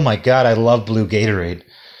be like, oh my God, I love blue Gatorade.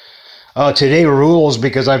 Oh, today rules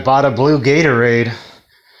because I bought a blue Gatorade.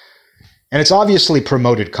 And it's obviously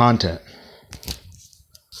promoted content.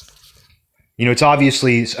 It's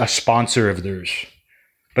obviously a sponsor of theirs.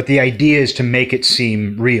 But the idea is to make it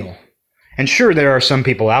seem real. And sure, there are some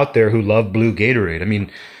people out there who love blue Gatorade. I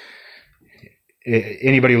mean,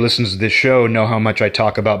 anybody who listens to this show know how much I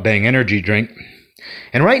talk about Bang Energy Drink.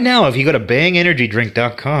 And right now, if you go to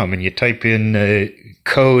bangenergydrink.com and you type in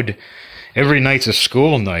code "every night's a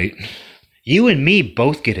school night," you and me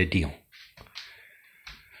both get a deal.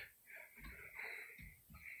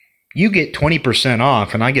 You get 20%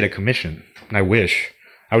 off and I get a commission. And I wish.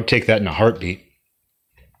 I would take that in a heartbeat.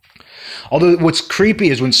 Although what's creepy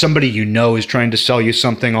is when somebody is trying to sell you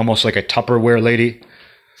something almost like a Tupperware lady,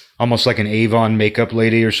 almost like an Avon makeup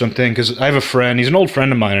lady or something. Because I have a friend, he's an old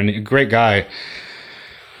friend of mine and a great guy,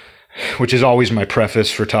 which is always my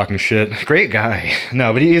preface for talking shit. Great guy.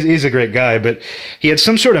 No, but he's a great guy. But he had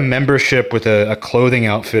some sort of membership with a clothing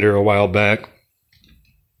outfitter a while back.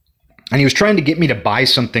 And he was trying to get me to buy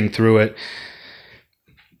something through it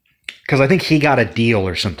because I think he got a deal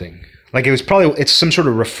or something. Like it's some sort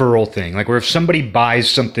of referral thing. Like where if somebody buys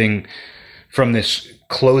something from this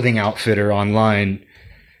clothing outfitter online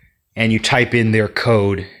and you type in their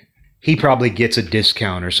code, he probably gets a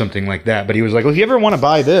discount or something like that. But he was like, well, if you ever want to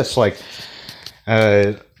buy this, like,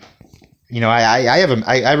 I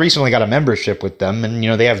recently got a membership with them and,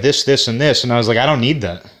 they have this, this, and this. And I was like, I don't need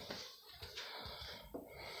that.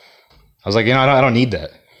 I was like, I don't need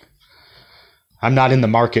that. I'm not in the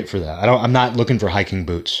market for that. I'm not looking for hiking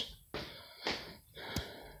boots.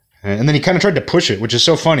 And then he kind of tried to push it, which is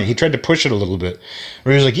so funny. He tried to push it a little bit.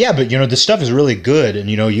 Where he was like, yeah, but, this stuff is really good. And,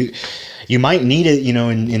 you might need it,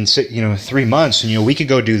 in 3 months. And, we could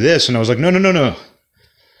go do this. And I was like, no.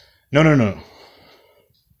 No.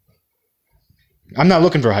 I'm not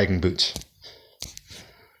looking for hiking boots.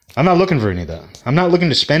 I'm not looking for any of that. I'm not looking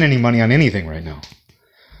to spend any money on anything right now.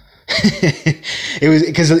 It was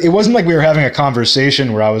because it wasn't like we were having a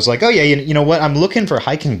conversation where I was like, oh yeah, you know what? I'm looking for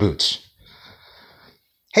hiking boots.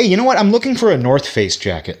 Hey, you know what? I'm looking for a North Face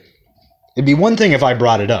jacket. It'd be one thing if I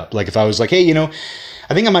brought it up. Like if I was like, hey,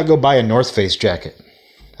 I think I might go buy a North Face jacket.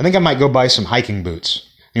 I think I might go buy some hiking boots.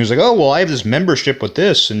 And he was like, oh, well, I have this membership with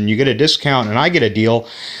this and you get a discount and I get a deal.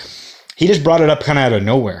 He just brought it up kind of out of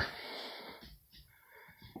nowhere.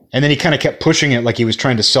 And then he kind of kept pushing it like he was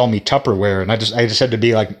trying to sell me Tupperware. And I just had to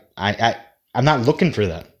be like, I'm not looking for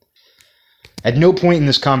that. At no point in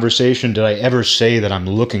this conversation did I ever say that I'm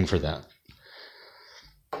looking for that.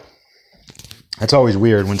 That's always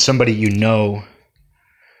weird when somebody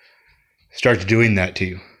starts doing that to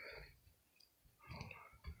you.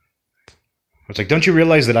 It's like, don't you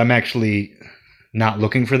realize that I'm actually not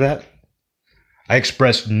looking for that? I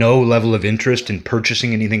expressed no level of interest in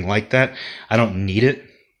purchasing anything like that. I don't need it.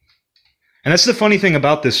 And that's the funny thing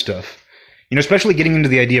about this stuff, especially getting into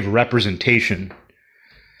the idea of representation.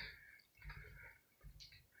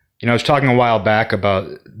 I was talking a while back about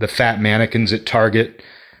the fat mannequins at Target,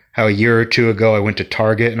 how a year or two ago I went to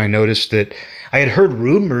Target and I noticed that I had heard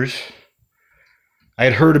rumors. I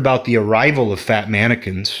had heard about the arrival of fat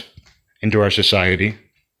mannequins into our society.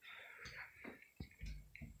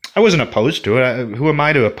 I wasn't opposed to it. Who am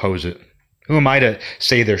I to oppose it? Who am I to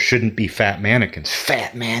say there shouldn't be fat mannequins?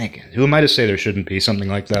 Fat mannequins. Who am I to say there shouldn't be something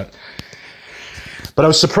like that? But I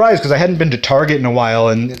was surprised because I hadn't been to Target in a while,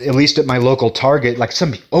 and at least at my local Target, like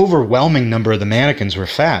some overwhelming number of the mannequins were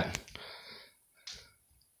fat.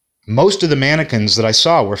 Most of the mannequins that I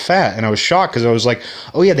saw were fat, and I was shocked because I was like,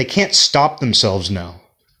 oh yeah, they can't stop themselves now.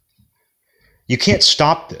 You can't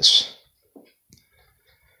stop this.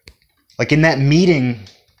 Like in that meeting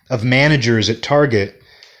of managers at Target,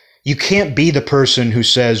 you can't be the person who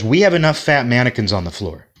says, we have enough fat mannequins on the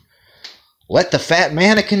floor. Let the fat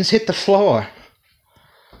mannequins hit the floor.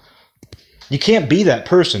 You can't be that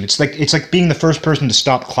person. It's like being the first person to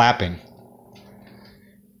stop clapping.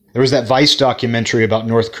 There was that Vice documentary about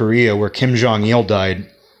North Korea where Kim Jong-il died.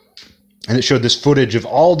 And it showed this footage of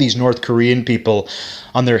all these North Korean people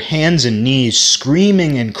on their hands and knees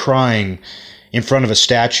screaming and crying in front of a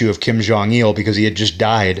statue of Kim Jong-il because he had just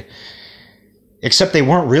died. Except they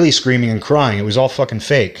weren't really screaming and crying. It was all fucking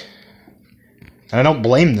fake. And I don't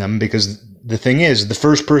blame them because the thing is, the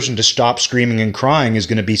first person to stop screaming and crying is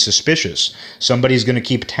going to be suspicious. Somebody's going to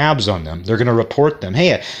keep tabs on them. They're going to report them.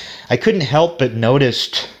 Hey, I couldn't help but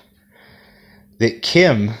notice that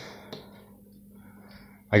Kim,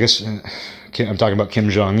 I guess I'm talking about Kim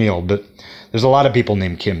Jong-il, but there's a lot of people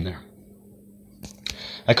named Kim there.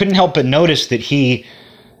 I couldn't help but notice that he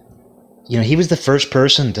was the first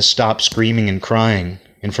person to stop screaming and crying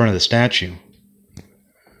in front of the statue.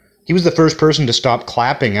 He was the first person to stop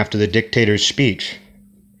clapping after the dictator's speech.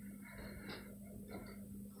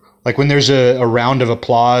 Like when there's a round of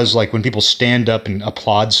applause, like when people stand up and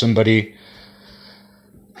applaud somebody,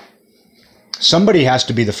 somebody has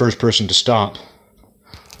to be the first person to stop.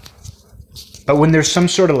 But when there's some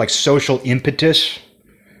sort of like social impetus,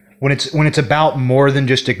 when it's about more than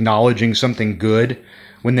just acknowledging something good,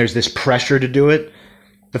 when there's this pressure to do it,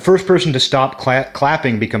 the first person to stop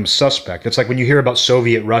clapping becomes suspect. It's like when you hear about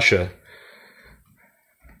Soviet Russia.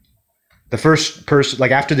 The first person,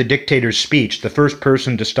 like after the dictator's speech, the first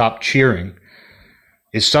person to stop cheering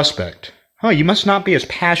is suspect. Oh, you must not be as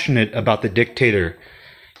passionate about the dictator.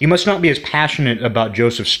 You must not be as passionate about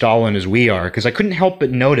Joseph Stalin as we are, because I couldn't help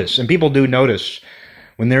but notice, and people do notice,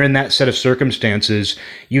 when they're in that set of circumstances,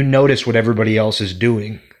 you notice what everybody else is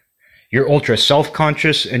doing. You're ultra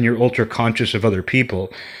self-conscious and you're ultra conscious of other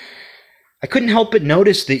people. I couldn't help but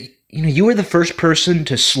notice that, you were the first person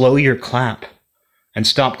to slow your clap and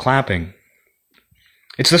stop clapping.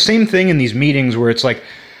 It's the same thing in these meetings where it's like,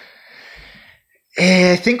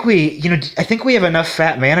 I think we have enough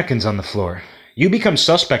fat mannequins on the floor. You become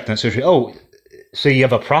suspect in that situation. Oh, so you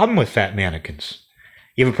have a problem with fat mannequins.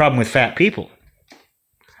 You have a problem with fat people.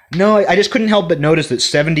 No, I just couldn't help but notice that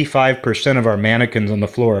 75% of our mannequins on the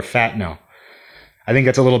floor are fat now. I think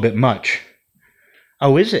that's a little bit much.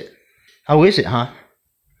 Oh, is it? Oh, is it, huh?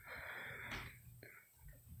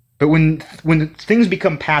 But when things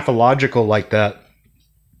become pathological like that,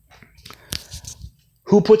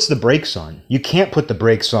 who puts the brakes on? You can't put the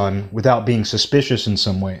brakes on without being suspicious in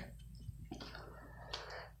some way.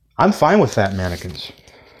 I'm fine with fat mannequins.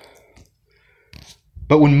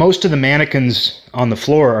 But when most of the mannequins on the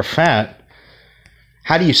floor are fat,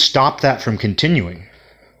 how do you stop that from continuing?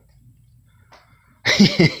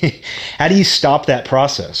 How do you stop that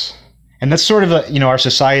process? And that's sort of our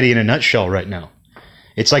society in a nutshell right now.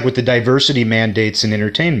 It's like with the diversity mandates in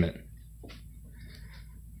entertainment.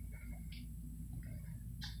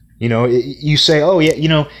 You say, oh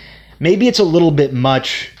yeah, maybe it's a little bit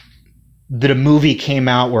much that a movie came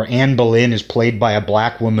out where Anne Boleyn is played by a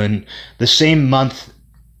black woman the same month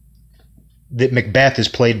that Macbeth is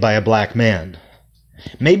played by a black man.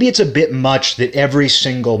 Maybe it's a bit much that every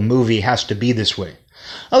single movie has to be this way.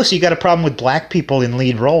 Oh, so you got a problem with black people in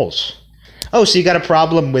lead roles. Oh, so you got a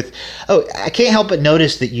problem with... Oh, I can't help but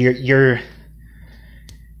notice that you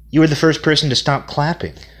were the first person to stop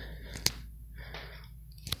clapping.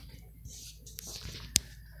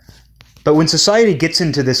 But when society gets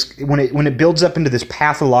into this, when it builds up into this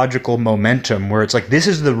pathological momentum where it's like, this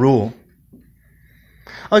is the rule.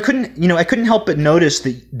 I couldn't help but notice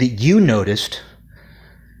that you noticed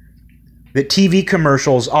that TV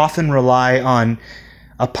commercials often rely on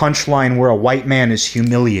a punchline where a white man is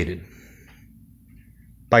humiliated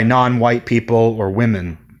by non-white people or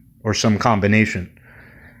women or some combination.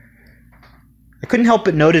 I couldn't help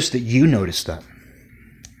but notice that you noticed that.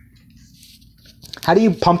 How do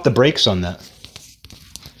you pump the brakes on that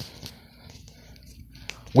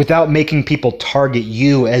without making people target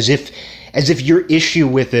you as if your issue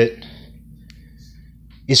with it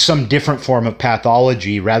is some different form of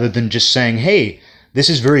pathology rather than just saying, hey, this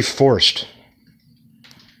is very forced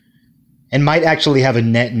and might actually have a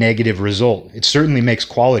net negative result. It certainly makes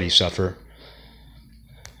quality suffer.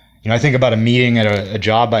 I think about a meeting at a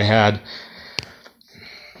job I had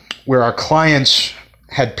where our clients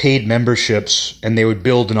had paid memberships and they would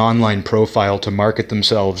build an online profile to market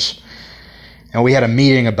themselves. And we had a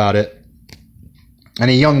meeting about it. And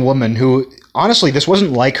a young woman who, honestly, this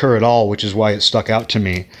wasn't like her at all, which is why it stuck out to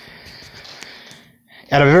me.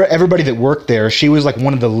 Out of everybody that worked there, she was like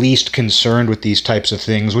one of the least concerned with these types of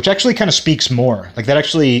things, which actually kind of speaks more. Like that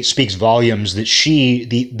actually speaks volumes that she,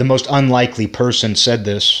 the most unlikely person, said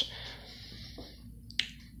this.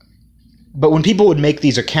 But when people would make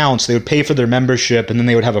these accounts, they would pay for their membership and then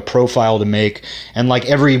they would have a profile to make. And like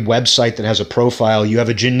every website that has a profile, you have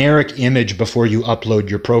a generic image before you upload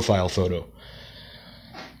your profile photo.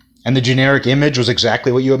 And the generic image was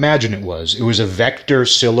exactly what you imagine it was. It was a vector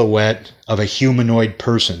silhouette of a humanoid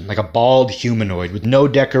person, like a bald humanoid with no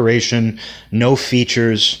decoration, no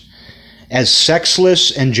features, as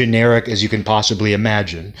sexless and generic as you can possibly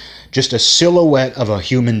imagine. Just a silhouette of a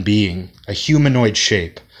human being, a humanoid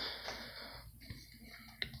shape.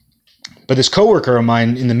 But this coworker of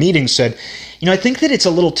mine in the meeting said, I think that it's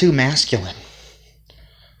a little too masculine.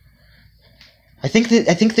 I think that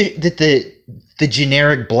the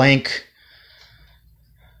generic blank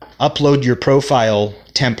upload your profile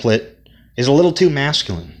template is a little too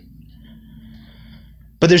masculine.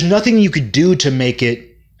 But there's nothing you could do to make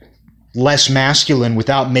it less masculine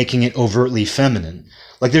without making it overtly feminine.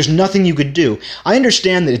 Like there's nothing you could do. I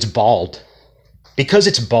understand that it's bald. Because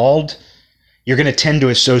it's bald, you're going to tend to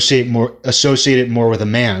associate it more with a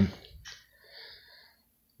man.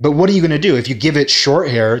 But what are you going to do? If you give it short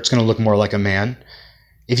hair, it's going to look more like a man.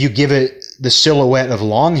 If you give it the silhouette of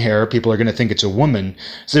long hair, people are going to think it's a woman.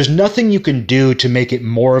 So there's nothing you can do to make it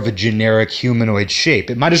more of a generic humanoid shape.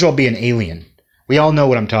 It might as well be an alien. We all know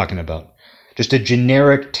what I'm talking about. Just a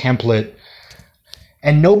generic template.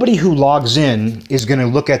 And nobody who logs in is going to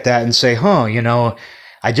look at that and say,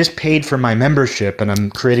 I just paid for my membership and I'm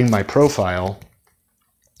creating my profile.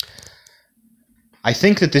 I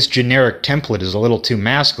think that this generic template is a little too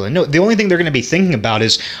masculine. No, the only thing they're going to be thinking about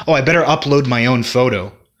is, I better upload my own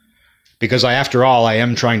photo. Because after all, I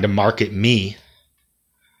am trying to market me.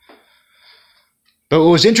 But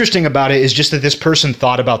what was interesting about it is just that this person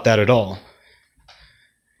thought about that at all.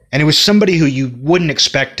 And it was somebody who you wouldn't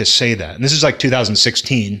expect to say that. And this is like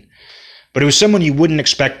 2016. But it was someone you wouldn't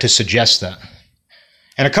expect to suggest that.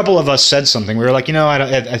 And a couple of us said something. We were like,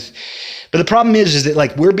 but the problem is that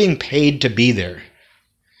like we're being paid to be there.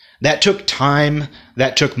 That took time.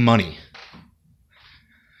 That took money.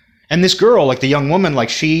 And this girl, like the young woman, like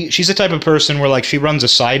she's the type of person where like she runs a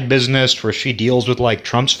side business where she deals with like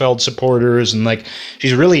Trumpsfeld supporters and like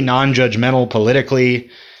she's really non-judgmental politically.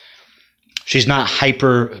 She's not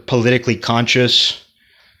hyper politically conscious.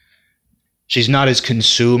 She's not as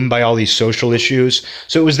consumed by all these social issues.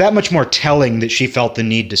 So it was that much more telling that she felt the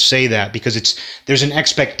need to say that because there's an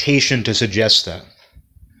expectation to suggest that.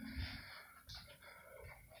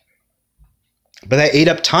 But that ate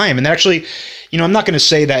up time. And actually, I'm not going to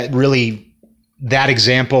say that really that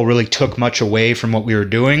example really took much away from what we were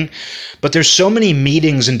doing. But there's so many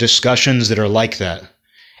meetings and discussions that are like that.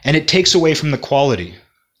 And it takes away from the quality.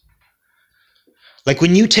 Like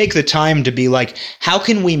when you take the time to be like, how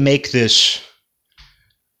can we make this,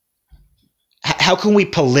 how can we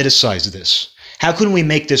politicize this? How can we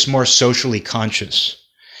make this more socially conscious?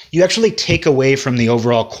 You actually take away from the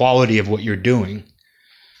overall quality of what you're doing.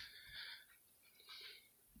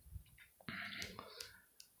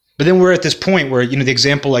 But then we're at this point where, the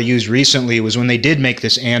example I used recently was when they did make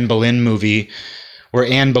this Anne Boleyn movie where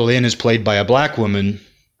Anne Boleyn is played by a black woman.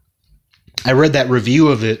 I read that review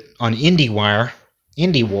of it on IndieWire.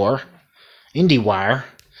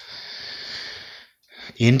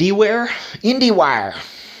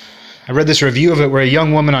 I read this review of it where a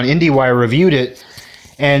young woman on IndieWire reviewed it,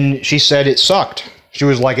 and she said it sucked. She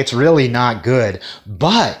was like, it's really not good.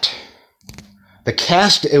 But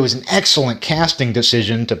it was an excellent casting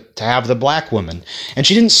decision to have the black woman. And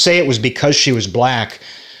she didn't say it was because she was black,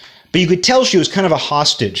 but you could tell she was kind of a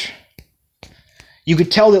hostage. You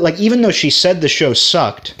could tell that, like, even though she said the show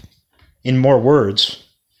sucked, in more words,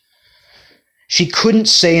 she couldn't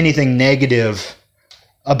say anything negative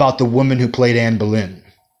about the woman who played Anne Boleyn.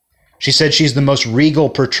 She said she's the most regal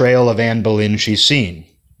portrayal of Anne Boleyn she's seen.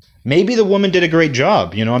 Maybe the woman did a great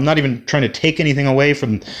job. I'm not even trying to take anything away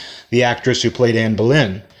from the actress who played Anne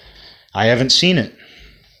Boleyn. I haven't seen it.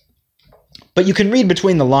 But you can read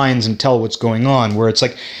between the lines and tell what's going on, where it's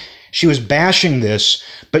like she was bashing this,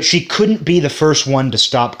 but she couldn't be the first one to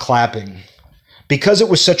stop clapping. Because it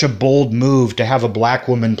was such a bold move to have a black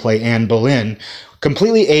woman play Anne Boleyn,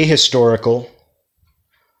 completely ahistorical.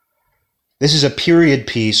 This is a period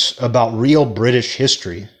piece about real British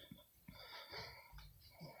history,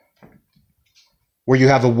 where you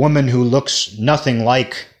have a woman who looks nothing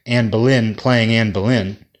like Anne Boleyn playing Anne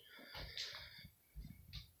Boleyn.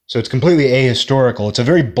 So it's completely ahistorical. It's a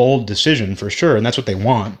very bold decision for sure, and that's what they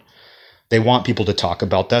want. They want people to talk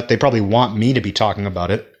about that. They probably want me to be talking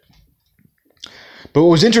about it. But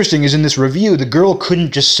what was interesting is in this review, the girl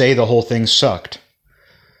couldn't just say the whole thing sucked.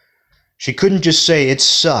 She couldn't just say, it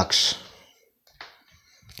sucks.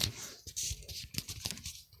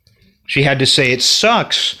 She had to say, it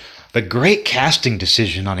sucks, but great casting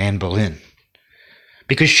decision on Anne Boleyn.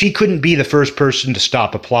 Because she couldn't be the first person to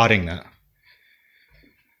stop applauding that.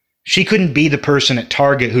 She couldn't be the person at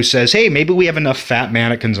Target who says, hey, maybe we have enough fat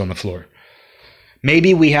mannequins on the floor.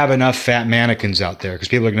 Maybe we have enough fat mannequins out there. Because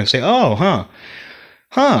people are going to say, oh,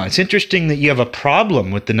 it's interesting that you have a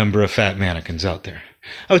problem with the number of fat mannequins out there.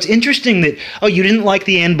 Oh, it's interesting that, you didn't like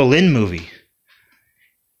the Anne Boleyn movie.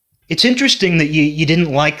 It's interesting that you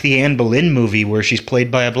didn't like the Anne Boleyn movie where she's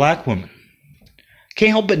played by a black woman.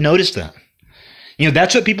 Can't help but notice that.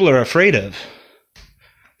 That's what people are afraid of.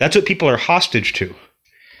 That's what people are hostage to.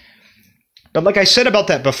 But like I said about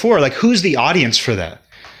that before, like, who's the audience for that?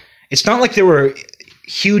 It's not like there were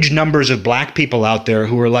huge numbers of black people out there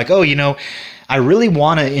who were like, I really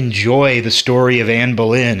want to enjoy the story of Anne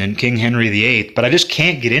Boleyn and King Henry VIII, but I just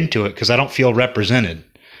can't get into it because I don't feel represented.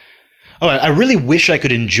 I really wish I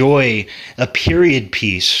could enjoy a period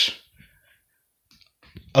piece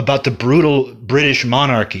about the brutal British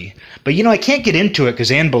monarchy. But, I can't get into it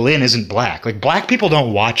because Anne Boleyn isn't black. Like, black people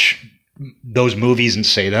don't watch those movies and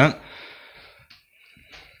say that.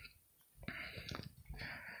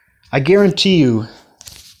 I guarantee you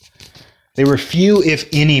there were few, if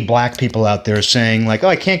any, black people out there saying, like,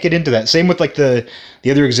 I can't get into that. Same with, like, the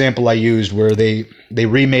other example I used where they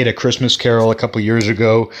remade A Christmas Carol a couple years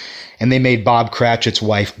ago, and they made Bob Cratchit's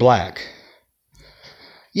wife black.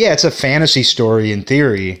 Yeah, it's a fantasy story in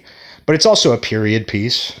theory, but it's also a period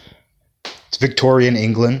piece. It's Victorian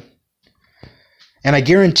England. And I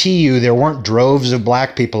guarantee you there weren't droves of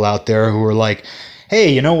black people out there who were like,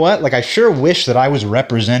 hey, you know what? Like, I sure wish that I was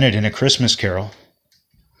represented in A Christmas Carol.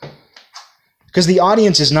 Because the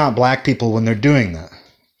audience is not black people when they're doing that.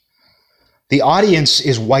 The audience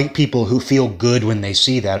is white people who feel good when they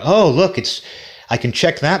see that. Oh, look, I can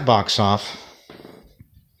check that box off.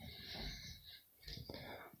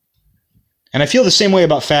 And I feel the same way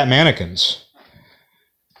about fat mannequins.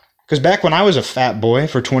 Because back when I was a fat boy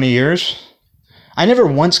for 20 years, I never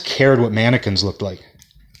once cared what mannequins looked like.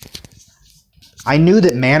 I knew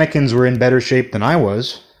that mannequins were in better shape than I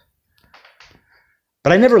was.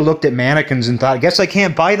 But I never looked at mannequins and thought, I guess I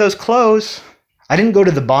can't buy those clothes. I didn't go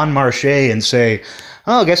to the Bon Marché and say,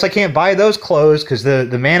 I guess I can't buy those clothes because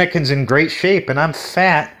the mannequin's in great shape and I'm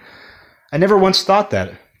fat. I never once thought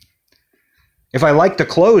that. If I liked the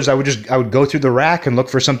clothes, I would go through the rack and look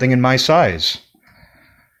for something in my size.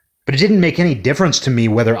 But it didn't make any difference to me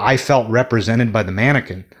whether I felt represented by the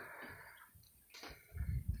mannequin.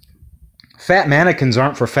 Fat mannequins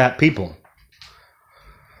aren't for fat people.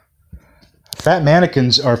 Fat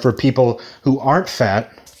mannequins are for people who aren't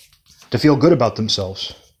fat to feel good about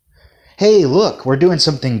themselves. Hey, look, we're doing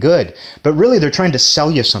something good. But really, they're trying to sell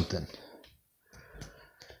you something.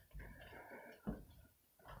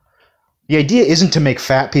 The idea isn't to make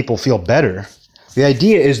fat people feel better. The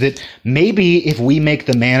idea is that maybe if we make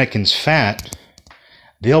the mannequins fat,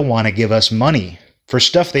 they'll want to give us money for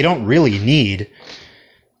stuff they don't really need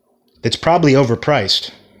that's probably overpriced.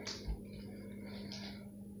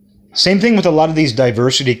 Same thing with a lot of these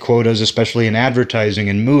diversity quotas, especially in advertising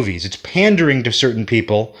and movies. It's pandering to certain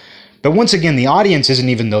people, but once again, the audience isn't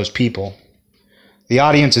even those people. The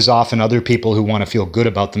audience is often other people who want to feel good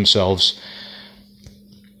about themselves.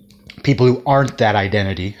 People who aren't that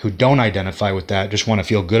identity, who don't identify with that, just want to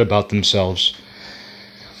feel good about themselves.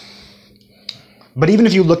 But even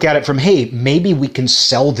if you look at it from, hey, maybe we can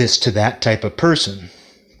sell this to that type of person.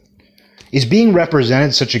 Is being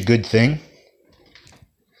represented such a good thing?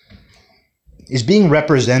 Is being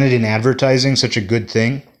represented in advertising such a good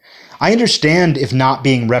thing? I understand if not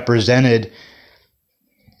being represented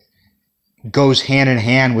goes hand in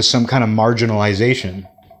hand with some kind of marginalization.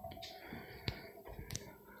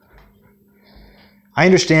 I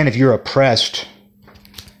understand if you're oppressed,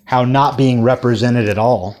 how not being represented at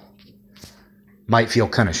all might feel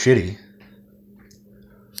kind of shitty.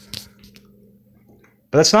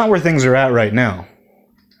 But that's not where things are at right now.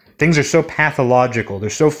 Things are so pathological, they're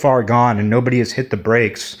so far gone, and nobody has hit the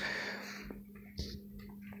brakes.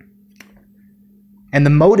 And the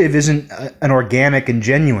motive isn't an organic and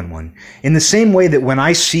genuine one. In the same way that when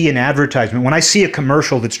I see an advertisement, when I see a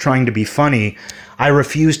commercial that's trying to be funny, I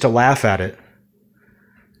refuse to laugh at it.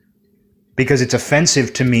 Because it's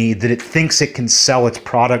offensive to me that it thinks it can sell its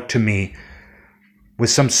product to me with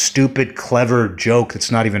some stupid, clever joke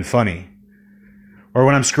that's not even funny. Or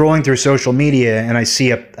when I'm scrolling through social media and I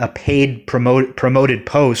see a paid promoted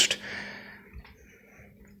post,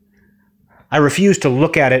 I refuse to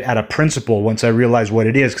look at it at a principle once I realize what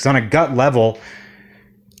it is. Because on a gut level,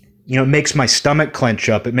 it makes my stomach clench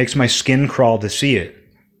up. It makes my skin crawl to see it.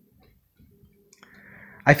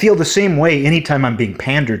 I feel the same way anytime I'm being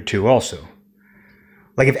pandered to also.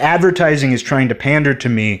 Like if advertising is trying to pander to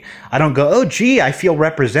me, I don't go, oh, gee, I feel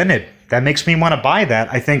represented. That makes me want to buy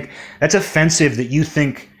that. I think that's offensive that you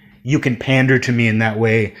think you can pander to me in that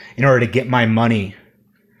way in order to get my money.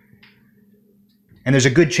 And there's a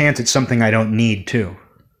good chance it's something I don't need too.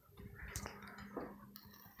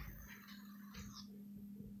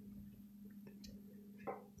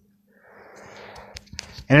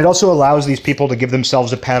 And it also allows these people to give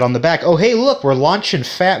themselves a pat on the back. Oh, hey, look, we're launching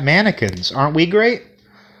fat mannequins. Aren't we great?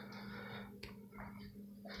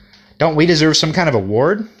 Don't we deserve some kind of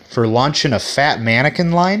award for launching a fat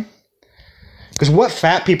mannequin line? Because what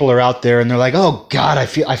fat people are out there and they're like, oh God,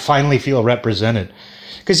 I finally feel represented.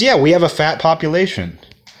 Because yeah, we have a fat population.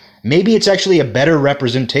 Maybe it's actually a better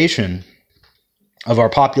representation of our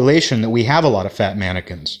population that we have a lot of fat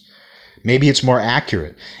mannequins. Maybe it's more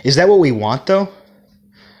accurate. Is that what we want though?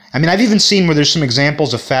 I mean, I've even seen where there's some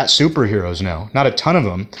examples of fat superheroes now. Not a ton of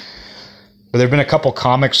them. But there have been a couple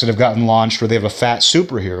comics that have gotten launched where they have a fat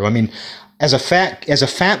superhero. I mean, as a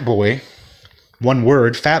fat boy, one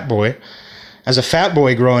word, fat boy, as a fat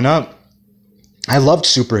boy growing up, I loved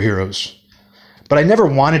superheroes. But I never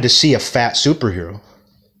wanted to see a fat superhero.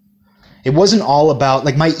 It wasn't all about,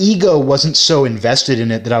 like, my ego wasn't so invested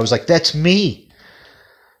in it that I was like, that's me.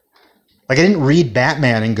 Like, I didn't read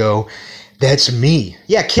Batman and go, that's me.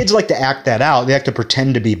 Yeah, kids like to act that out. They have to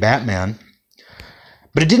pretend to be Batman.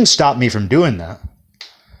 But it didn't stop me from doing that.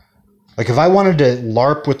 Like, if I wanted to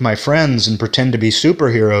LARP with my friends and pretend to be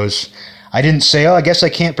superheroes, I didn't say, oh, I guess I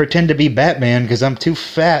can't pretend to be Batman because I'm too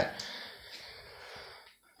fat.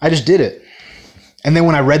 I just did it. And then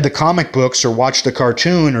when I read the comic books or watched the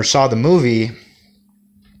cartoon or saw the movie,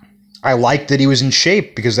 I liked that he was in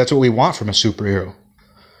shape because that's what we want from a superhero.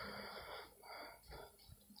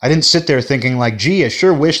 I didn't sit there thinking like, gee, I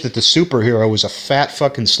sure wish that the superhero was a fat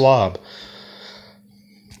fucking slob.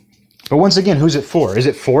 But once again, who's it for? Is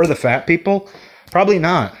it for the fat people? Probably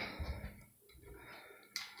not.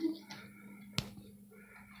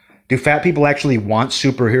 Do fat people actually want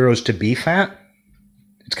superheroes to be fat?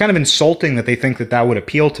 It's kind of insulting that they think that that would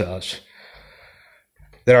appeal to us.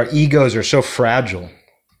 That our egos are so fragile.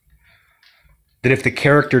 That if the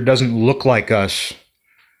character doesn't look like us,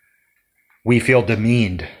 we feel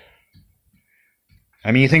demeaned.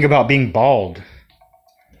 I mean, you think about being bald.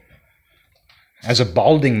 As a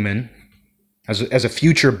baldingman, as a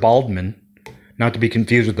future baldman, not to be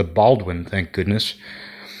confused with the Baldwin, thank goodness,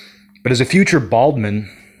 but as a future baldman,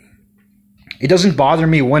 It doesn't bother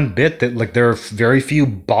me one bit that like there are very few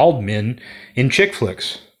bald men in chick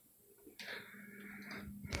flicks.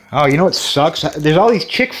 Oh, you know what sucks? There's all these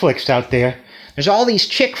chick flicks out there. There's all these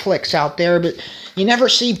chick flicks out there, but you never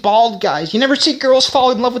see bald guys. You never see girls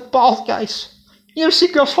fall in love with bald guys. You never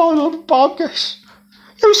see girls fall in love with bald guys.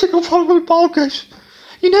 You never see girls fall in love with bald guys.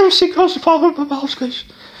 You never see girls fall in love with bald guys.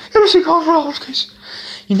 You never see girls fall in love with bald guys.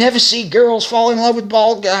 You never see girls fall in love with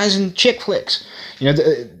bald guys in chick flicks. You know,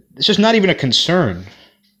 it's just not even a concern.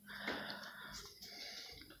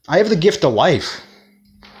 I have the gift of life.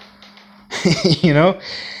 You know?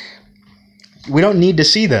 We don't need to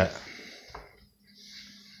see that.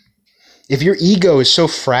 If your ego is so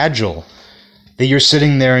fragile that you're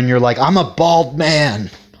sitting there and you're like, I'm a bald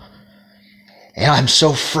man, and I'm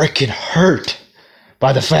so freaking hurt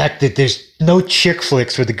by the fact that there's no chick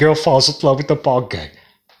flicks where the girl falls in love with the bald guy.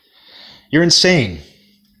 You're insane.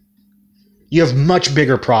 You have much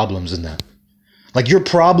bigger problems than that. Like, your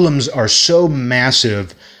problems are so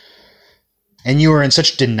massive, and you are in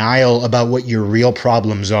such denial about what your real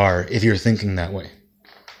problems are if you're thinking that way.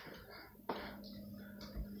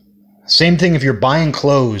 Same thing if you're buying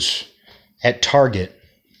clothes at Target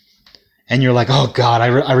and you're like, oh God,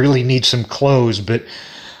 I really need some clothes, but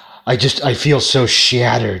I feel so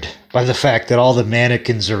shattered by the fact that all the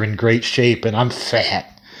mannequins are in great shape and I'm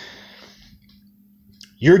fat.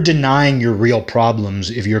 You're denying your real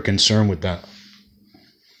problems if you're concerned with that.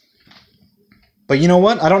 But you know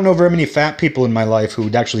what? I don't know very many fat people in my life who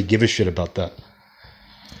would actually give a shit about that.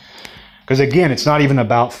 Because again, it's not even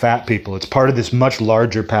about fat people. It's part of this much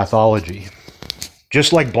larger pathology.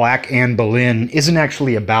 Just like Black Anne Boleyn isn't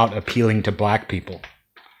actually about appealing to black people.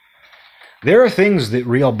 There are things that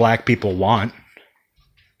real black people want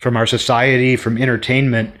from our society, from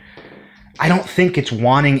entertainment. I don't think it's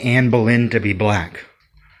wanting Anne Boleyn to be black.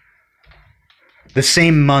 The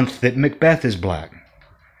same month that Macbeth is black.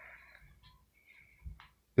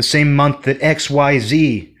 The same month that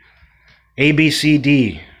XYZ,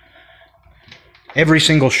 ABCD, every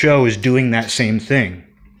single show is doing that same thing.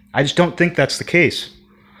 I just don't think that's the case.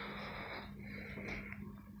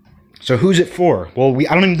 So who's it for? Well,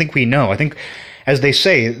 I don't even think we know. I think, as they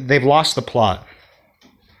say, they've lost the plot.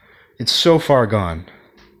 It's so far gone.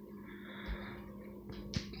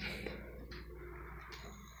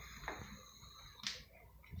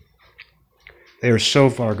 They are so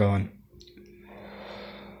far gone.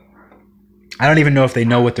 I don't even know if they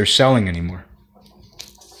know what they're selling anymore.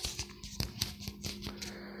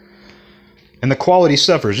 And the quality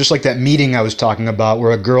suffers, just like that meeting I was talking about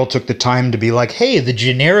where a girl took the time to be like, hey, the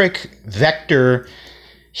generic vector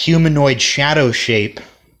humanoid shadow shape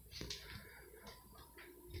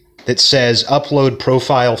that says upload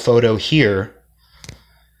profile photo here,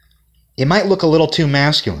 it might look a little too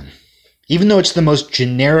masculine. Even though it's the most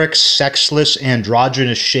generic, sexless,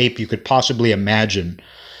 androgynous shape you could possibly imagine,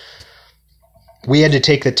 we had to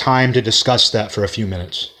take the time to discuss that for a few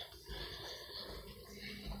minutes.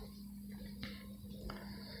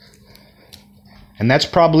 And that's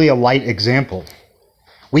probably a light example.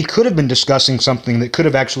 We could have been discussing something that could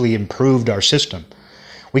have actually improved our system.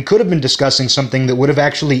 We could have been discussing something that would have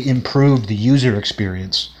actually improved the user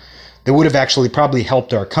experience, that would have actually probably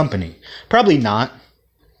helped our company. Probably not.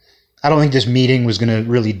 I don't think this meeting was going to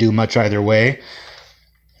really do much either way.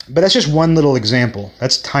 But that's just one little example.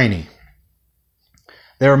 That's tiny.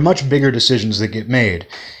 There are much bigger decisions that get made.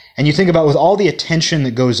 And you think about with all the attention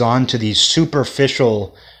that goes on to these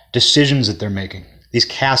superficial decisions that they're making, these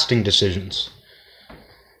casting decisions,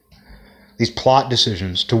 these plot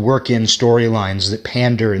decisions to work in storylines that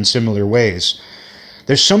pander in similar ways.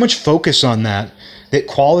 There's so much focus on that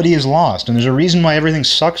quality is lost, and there's a reason why everything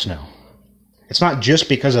sucks now. It's not just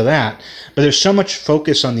because of that, but there's so much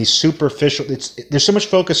focus on these superficial, there's so much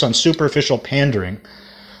focus on superficial pandering.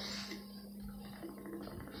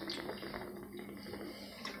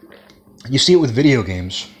 You see it with video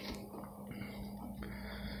games.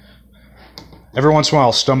 Every once in a while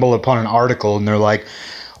I'll stumble upon an article and they're like,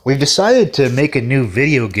 we've decided to make a new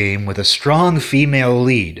video game with a strong female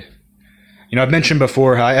lead. You know, I've mentioned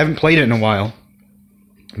before how I haven't played it in a while,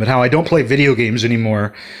 but how I don't play video games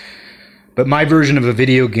anymore. But my version of a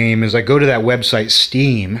video game is I go to that website,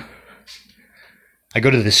 Steam. I go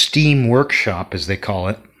to the Steam Workshop, as they call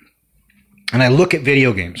it, and I look at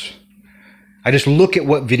video games. I just look at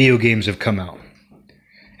what video games have come out.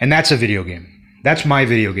 And that's a video game. That's my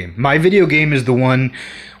video game. My video game is the one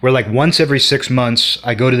where like once every 6 months,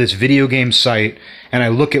 I go to this video game site and I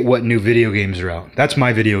look at what new video games are out. That's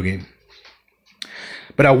my video game.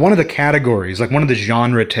 But one of the categories, like one of the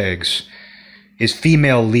genre tags, is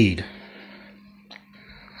female lead.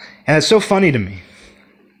 And it's so funny to me.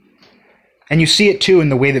 And you see it too in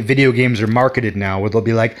the way that video games are marketed now, where they'll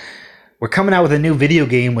be like, we're coming out with a new video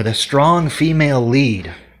game with a strong female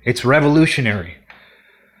lead. It's revolutionary.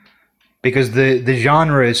 Because the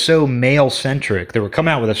genre is so male-centric that we're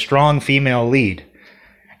coming out with a strong female lead.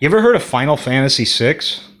 You ever heard of Final Fantasy VI?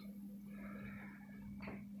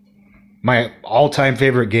 My all-time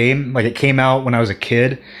favorite game. Like, it came out when I was a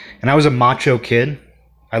kid, and I was a macho kid.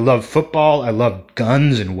 I loved football. I loved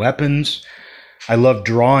guns and weapons. I loved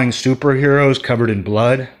drawing superheroes covered in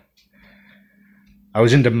blood. I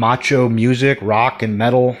was into macho music, rock and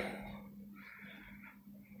metal.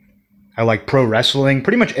 I liked pro wrestling.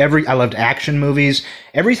 Pretty much I loved action movies.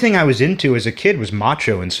 Everything I was into as a kid was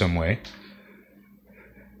macho in some way.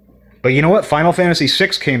 But you know what? Final Fantasy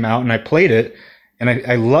VI came out, and I played it, and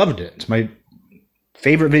I loved it. It's my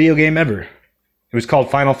favorite video game ever. It was called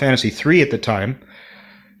Final Fantasy III at the time,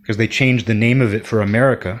 because they changed the name of it for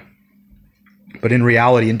America. But in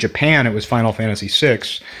reality, in Japan, it was Final Fantasy VI.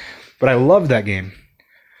 But I loved that game.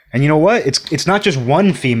 And you know what? It's not just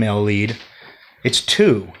one female lead. It's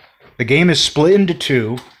two. The game is split into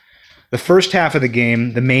two. The first half of the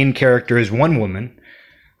game, the main character is one woman.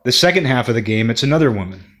 The second half of the game, it's another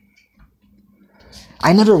woman.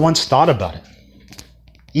 I never once thought about it.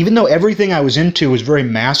 Even though everything I was into was very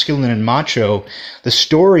masculine and macho, the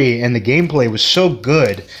story and the gameplay was so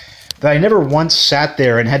good that I never once sat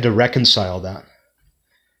there and had to reconcile that.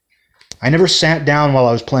 I never sat down while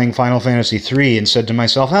I was playing Final Fantasy III and said to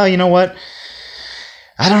myself, oh, you know what?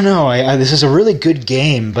 I don't know. This is a really good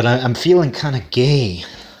game, but I'm feeling kind of gay.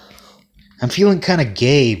 I'm feeling kind of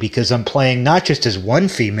gay because I'm playing not just as one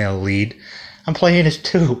female lead, I'm playing as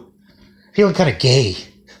two. Feeling kind of gay.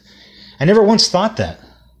 I never once thought that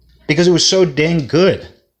because it was so dang good.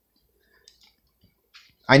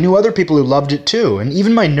 I knew other people who loved it too, and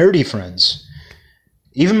even my nerdy friends.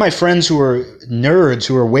 Even my friends who were nerds,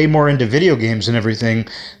 who were way more into video games and everything,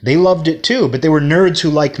 they loved it too, but they were nerds who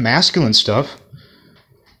liked masculine stuff.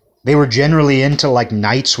 They were generally into like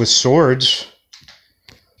knights with swords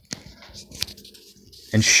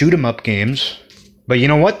and shoot 'em up games. But you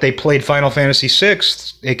know what? They played Final Fantasy VI,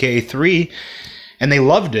 aka 3, and they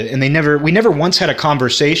loved it. And we never once had a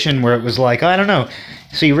conversation where it was like, I don't know,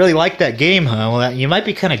 so you really like that game, huh? Well, you might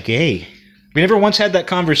be kind of gay. We never once had that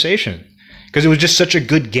conversation because it was just such a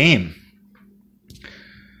good game.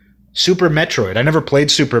 Super Metroid. I never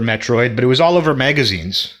played Super Metroid, but it was all over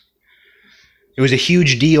magazines. It was a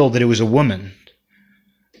huge deal that it was a woman.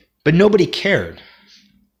 But nobody cared.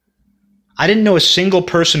 I didn't know a single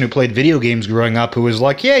person who played video games growing up who was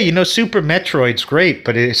like, yeah, you know, Super Metroid's great,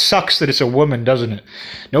 but it sucks that it's a woman, doesn't it?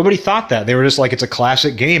 Nobody thought that. They were just like, it's a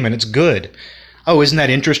classic game and it's good. Oh, isn't that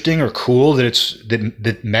interesting or cool that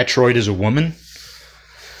that Metroid is a woman?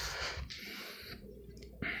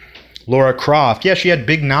 Lara Croft, yeah, she had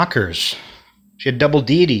big knockers. She had double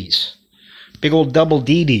DDs. Big old double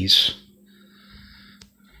DDs.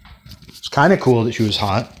 It's kind of cool that she was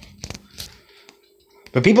hot.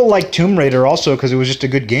 But people like Tomb Raider also because it was just a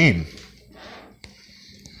good game.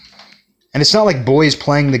 And it's not like boys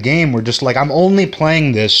playing the game were just like, I'm only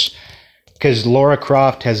playing this because Lara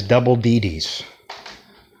Croft has double DDs.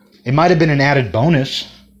 It might have been an added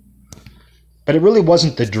bonus, but it really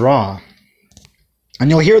wasn't the draw. And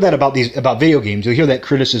you'll hear that about video games. You'll hear that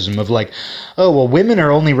criticism of like, oh, well, women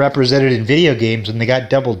are only represented in video games and they got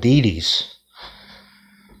double DDs.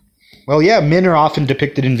 Well, yeah, men are often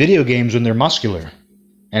depicted in video games when they're muscular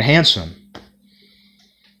and handsome.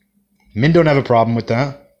 Men don't have a problem with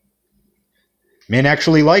that. Men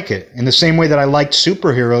actually like it in the same way that I liked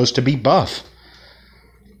superheroes to be buff.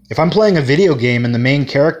 If I'm playing a video game and the main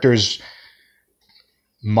character is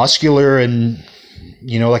muscular and,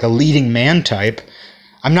 you know, like a leading man type,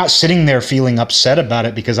 I'm not sitting there feeling upset about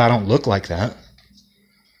it because I don't look like that.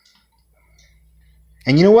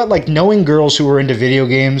 And you know what? Like, knowing girls who were into video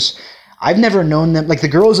games, I've never known them. Like, the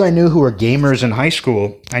girls I knew who were gamers in high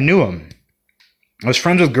school, I knew them. I was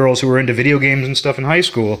friends with girls who were into video games and stuff in high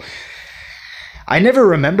school. I never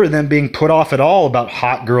remember them being put off at all about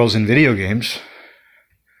hot girls in video games.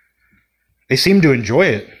 They seemed to enjoy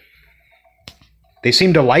it. They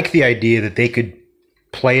seemed to like the idea that they could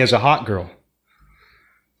play as a hot girl.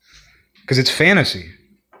 Because it's fantasy.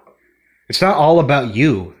 It's not all about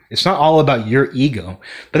you. It's not all about your ego.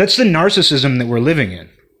 But that's the narcissism that we're living in.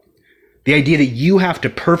 The idea that you have to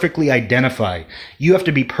perfectly identify. You have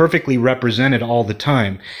to be perfectly represented all the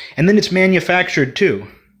time. And then it's manufactured too.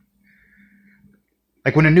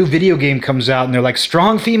 Like when a new video game comes out and they're like,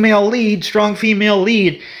 strong female lead, strong female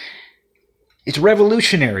lead. It's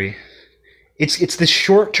revolutionary. It's this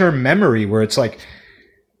short-term memory where it's like,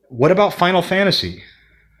 what about Final Fantasy?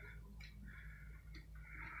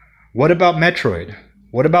 What about Metroid?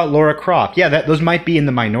 What about Lara Croft? Yeah, those might be in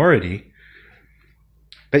the minority.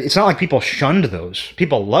 But it's not like people shunned those.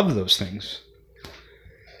 People love those things.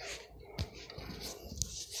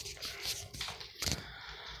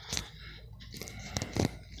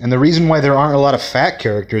 And the reason why there aren't a lot of fat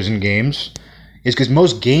characters in games is because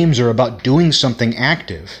most games are about doing something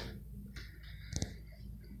active.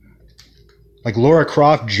 Like Lara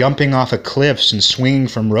Croft jumping off of cliffs and swinging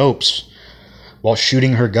from ropes while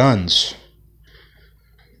shooting her guns.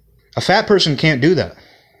 A fat person can't do that.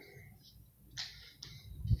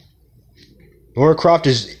 Lara Croft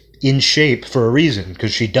is in shape for a reason,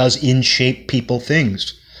 because she does in-shape people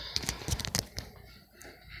things.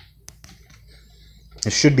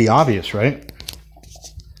 It should be obvious, right?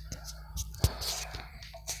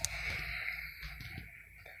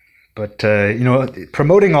 But,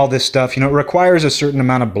 promoting all this stuff, it requires a certain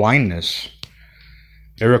amount of blindness.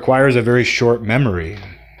 It requires a very short memory.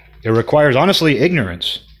 It requires, honestly,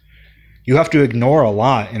 ignorance. You have to ignore a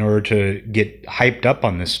lot in order to get hyped up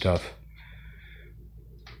on this stuff.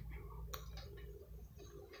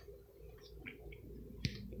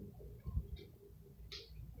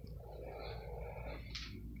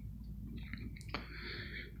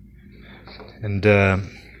 And,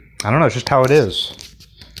 I don't know, it's just how it is.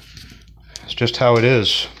 It's just how it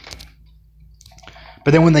is.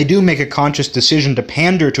 But then when they do make a conscious decision to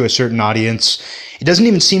pander to a certain audience, it doesn't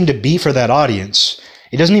even seem to be for that audience.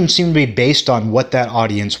 It doesn't even seem to be based on what that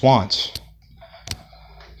audience wants.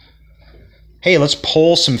 Hey, let's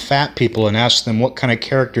poll some fat people and ask them what kind of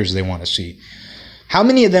characters they want to see. How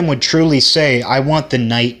many of them would truly say, I want the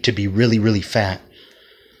knight to be really, really fat?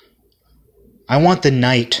 I want the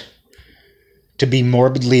knight to be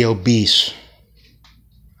morbidly obese.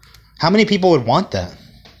 How many people would want that?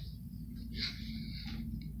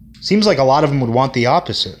 Seems like a lot of them would want the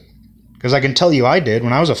opposite. Because I can tell you I did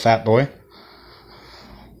when I was a fat boy.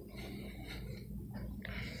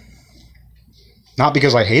 Not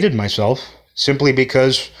because I hated myself, simply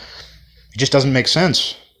because it just doesn't make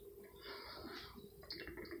sense.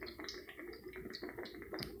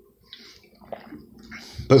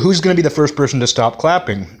 But who's going to be the first person to stop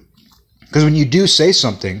clapping? Because when you do say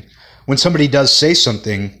something, when somebody does say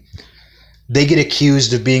something, they get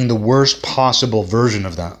accused of being the worst possible version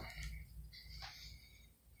of that.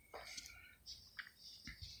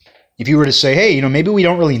 If you were to say, hey, maybe we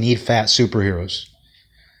don't really need fat superheroes.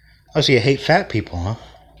 Oh, so you hate fat people, huh?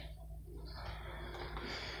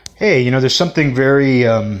 Hey, there's something very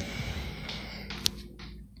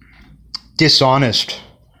dishonest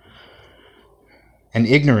and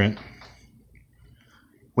ignorant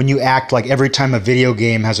when you act like every time a video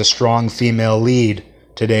game has a strong female lead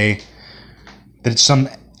today, that it's some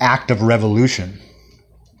act of revolution.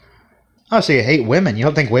 Oh, so you hate women. You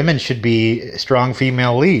don't think women should be strong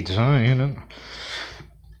female leads, huh?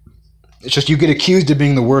 It's just you get accused of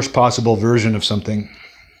being the worst possible version of something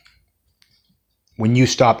when you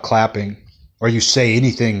stop clapping or you say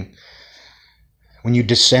anything, when you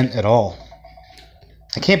dissent at all.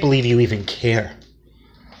 I can't believe you even care.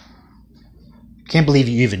 I can't believe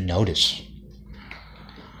you even notice.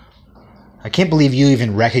 I can't believe you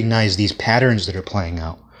even recognize these patterns that are playing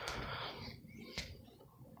out.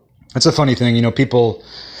 That's a funny thing, people,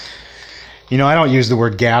 I don't use the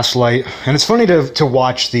word gaslight, and it's funny to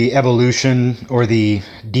watch the evolution or the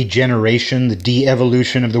degeneration, the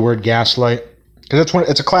de-evolution of the word gaslight, because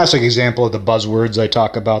it's a classic example of the buzzwords I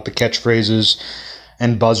talk about, the catchphrases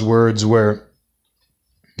and buzzwords, where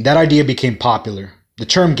that idea became popular. The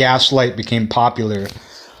term gaslight became popular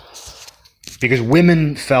because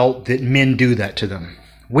women felt that men do that to them.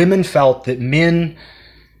 Women felt that men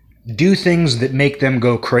do things that make them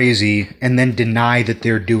go crazy and then deny that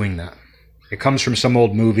they're doing that. It comes from some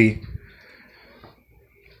old movie.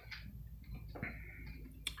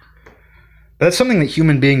 But that's something that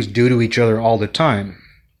human beings do to each other all the time.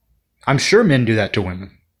 I'm sure men do that to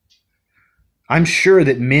women. I'm sure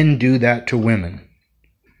that men do that to women.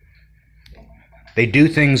 They do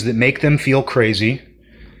things that make them feel crazy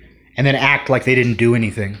and then act like they didn't do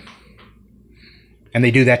anything. And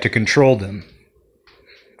they do that to control them.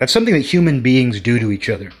 That's something that human beings do to each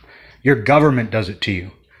other. Your government does it to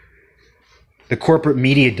you. The corporate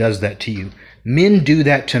media does that to you. Men do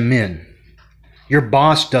that to men. Your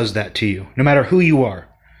boss does that to you, no matter who you are.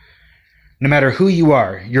 No matter who you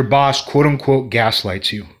are, your boss, quote unquote,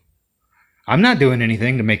 gaslights you. I'm not doing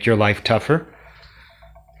anything to make your life tougher.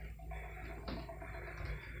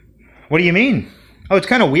 What do you mean? Oh, it's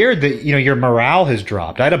kind of weird that, your morale has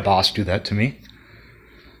dropped. I had a boss do that to me.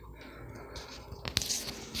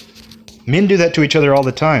 Men do that to each other all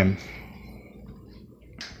the time.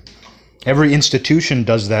 Every institution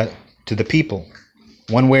does that to the people,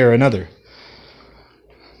 one way or another.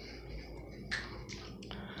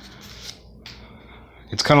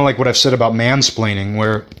 It's kind of like what I've said about mansplaining,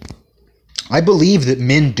 where I believe that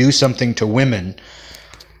men do something to women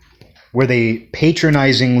where they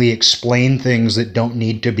patronizingly explain things that don't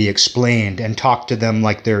need to be explained and talk to them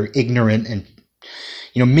like they're ignorant. And,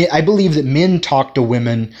 I believe that men talk to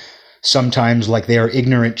women sometimes like they are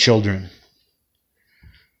ignorant children.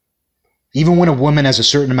 Even when a woman has a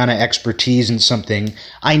certain amount of expertise in something,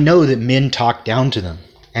 I know that men talk down to them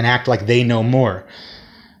and act like they know more.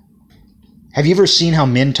 Have you ever seen how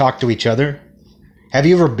men talk to each other? Have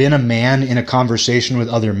you ever been a man in a conversation with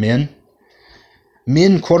other men?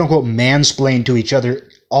 Men, quote unquote, mansplain to each other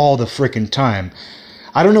all the frickin' time.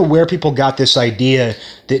 I don't know where people got this idea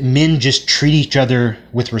that men just treat each other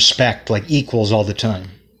with respect, like equals all the time.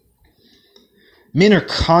 Men are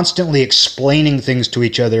constantly explaining things to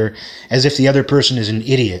each other as if the other person is an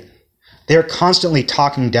idiot. They're constantly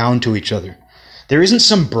talking down to each other. There isn't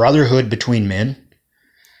some brotherhood between men.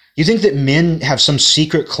 You think that men have some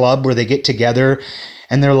secret club where they get together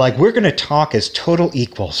and they're like, we're going to talk as total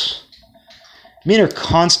equals. Men are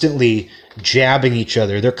constantly jabbing each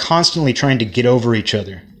other. They're constantly trying to get over each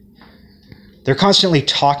other. They're constantly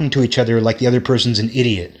talking to each other like the other person's an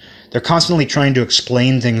idiot. They're constantly trying to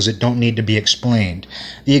explain things that don't need to be explained.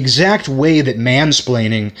 The exact way that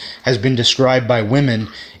mansplaining has been described by women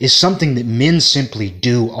is something that men simply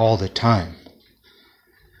do all the time.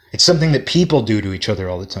 It's something that people do to each other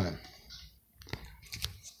all the time.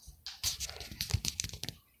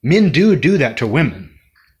 Men do that to women.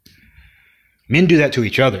 Men do that to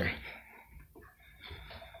each other.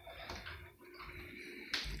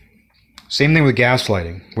 Same thing with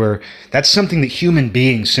gaslighting, where that's something that human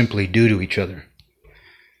beings simply do to each other.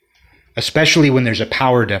 Especially when there's a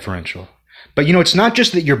power differential. But it's not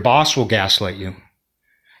just that your boss will gaslight you.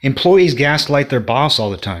 Employees gaslight their boss all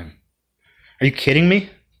the time. Are you kidding me?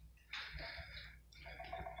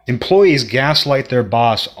 Employees gaslight their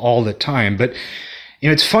boss all the time. But,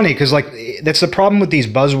 it's funny because, that's the problem with these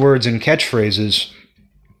buzzwords and catchphrases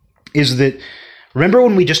is that, remember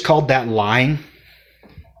when we just called that lying?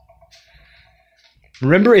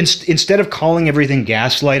 Remember, instead of calling everything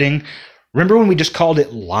gaslighting, remember when we just called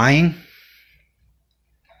it lying?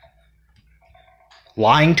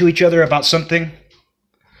 Lying to each other about something?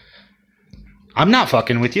 I'm not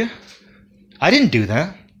fucking with you. I didn't do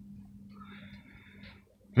that.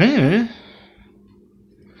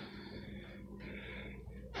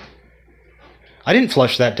 I didn't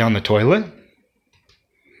flush that down the toilet.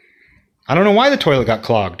 I don't know why the toilet got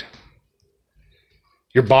clogged.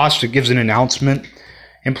 Your boss gives an announcement.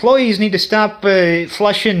 Employees need to stop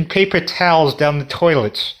flushing paper towels down the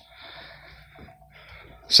toilets.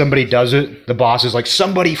 Somebody does it. The boss is like,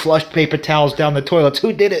 somebody flushed paper towels down the toilets.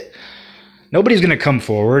 Who did it? Nobody's going to come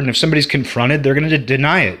forward, and if somebody's confronted, they're going to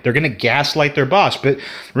deny it. They're going to gaslight their boss. But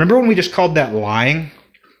remember when we just called that lying?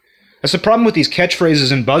 That's the problem with these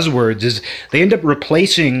catchphrases and buzzwords is they end up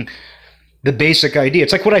replacing the basic idea.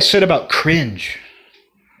 It's like what I said about cringe.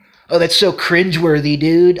 Oh, that's so cringeworthy,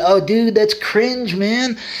 dude. Oh, dude, that's cringe,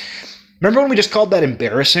 man. Remember when we just called that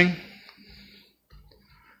embarrassing?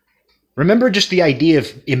 Remember just the idea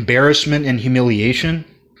of embarrassment and humiliation?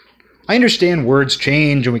 I understand words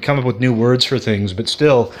change and we come up with new words for things, but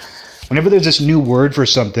still, whenever there's this new word for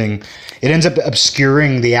something, it ends up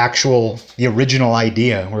obscuring the original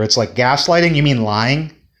idea, where it's like gaslighting, you mean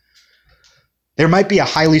lying? There might be a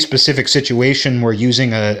highly specific situation where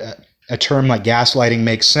using a term like gaslighting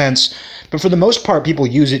makes sense, but for the most part, people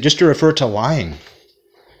use it just to refer to lying.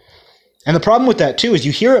 And the problem with that, too, is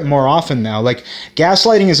you hear it more often now. Like,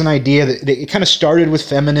 gaslighting is an idea that it kind of started with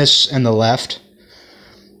feminists and the left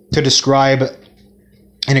to describe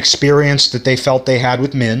an experience that they felt they had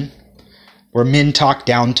with men, where men talk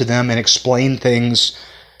down to them and explain things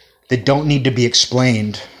that don't need to be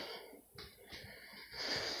explained,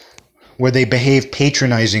 where they behave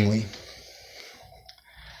patronizingly.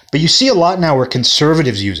 But you see a lot now where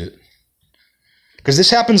conservatives use it. Because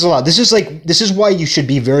this happens a lot. This is why you should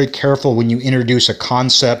be very careful when you introduce a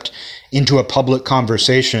concept into a public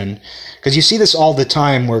conversation. Because you see this all the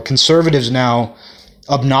time where conservatives now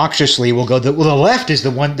obnoxiously will go, the left is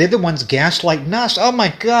the one, they're the ones gaslighting us. Oh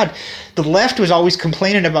my God, the left was always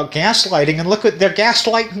complaining about gaslighting, and look what they're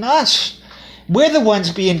gaslighting us. We're the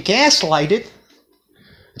ones being gaslighted.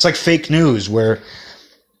 It's like fake news, where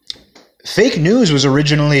fake news was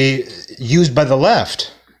originally used by the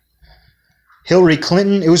left. Hillary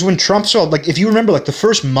Clinton, it was when Trumpsfeld, if you remember, the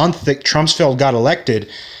first month that Trumpsfeld got elected,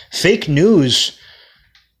 fake news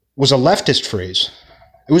was a leftist phrase.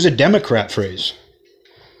 It was a Democrat phrase.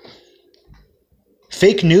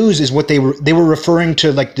 Fake news is what they were referring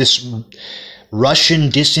to, like this Russian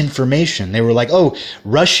disinformation. They were like, oh,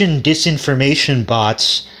 Russian disinformation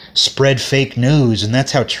bots spread fake news, and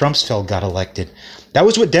that's how Trumpsfeld got elected. That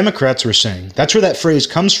was what Democrats were saying. That's where that phrase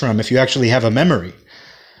comes from, if you actually have a memory.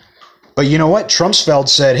 But you know what? Trumpsfeld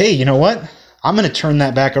said, hey, you know what? I'm going to turn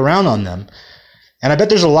that back around on them. And I bet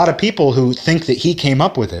there's a lot of people who think that he came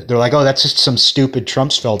up with it. They're like, oh, that's just some stupid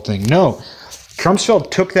Trumpsfeld thing. No,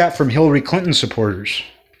 Trumpsfeld took that from Hillary Clinton supporters.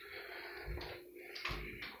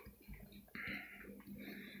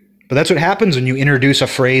 But that's what happens when you introduce a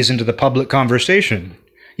phrase into the public conversation.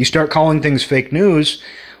 You start calling things fake news.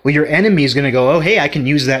 Well, your enemy is going to go, oh, hey, I can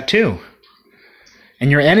use that too.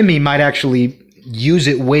 And your enemy might actually use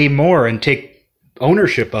it way more and take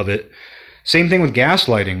ownership of it. Same thing with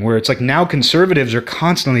gaslighting, where it's like now conservatives are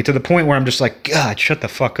constantly to the point where I'm just like, God, shut the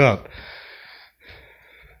fuck up.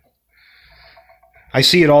 I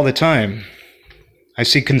see it all the time. I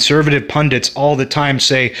see conservative pundits all the time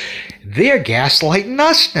say, they're gaslighting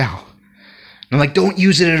us now. And I'm like, don't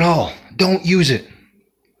use it at all. Don't use it.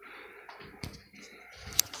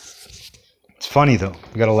 It's funny though.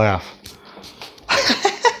 You gotta laugh.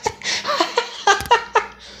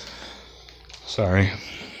 Sorry.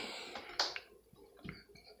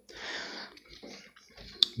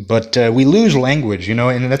 But we lose language, you know,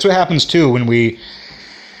 and that's what happens too when we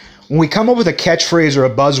come up with a catchphrase or a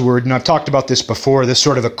buzzword, and I've talked about this before, this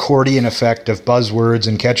sort of accordion effect of buzzwords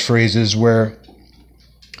and catchphrases, where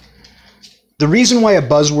the reason why a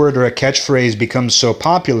buzzword or a catchphrase becomes so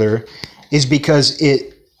popular is because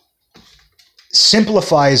it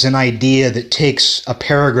simplifies an idea that takes a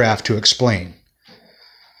paragraph to explain.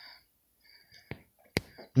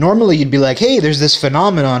 Normally you'd be like, hey, there's this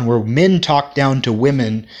phenomenon where men talk down to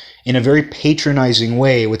women in a very patronizing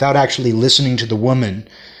way without actually listening to the woman.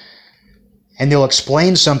 And they'll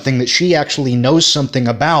explain something that she actually knows something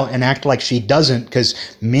about and act like she doesn't, because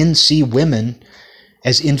men see women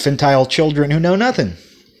as infantile children who know nothing.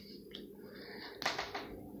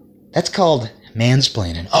 That's called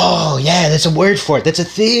mansplaining. Oh, yeah, that's a word for it. That's a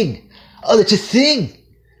thing. Oh, that's a thing.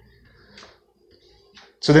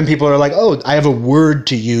 So then people are like, oh, I have a word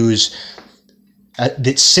to use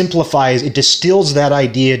that simplifies, it distills that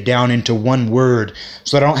idea down into one word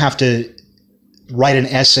so that I don't have to write an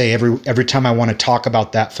essay every time I want to talk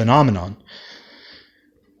about that phenomenon.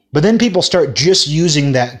 But then people start just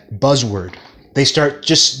using that buzzword. They start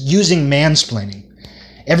just using mansplaining.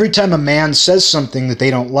 Every time a man says something that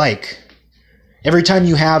they don't like, every time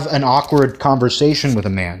you have an awkward conversation with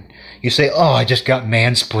a man, you say, oh, I just got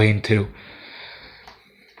mansplained to.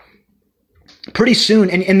 Pretty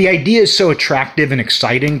soon, and the idea is so attractive and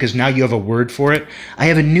exciting because now you have a word for it. I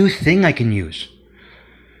have a new thing I can use.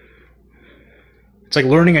 It's like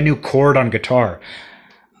learning a new chord on guitar.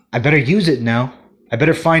 I better use it now. I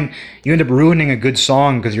better find, you end up ruining a good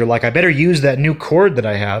song because you're like, I better use that new chord that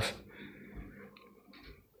I have.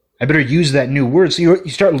 I better use that new word. So you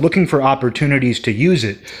start looking for opportunities to use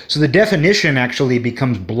it. So the definition actually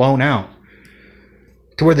becomes blown out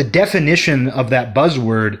to where the definition of that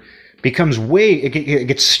buzzword becomes it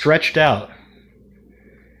gets stretched out.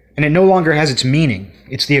 And it no longer has its meaning.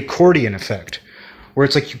 It's the accordion effect, where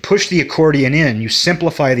it's like you push the accordion in, you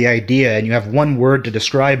simplify the idea, and you have one word to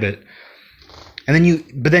describe it. And then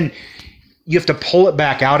you have to pull it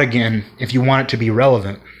back out again if you want it to be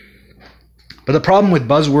relevant. But the problem with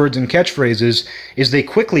buzzwords and catchphrases is they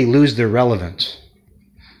quickly lose their relevance.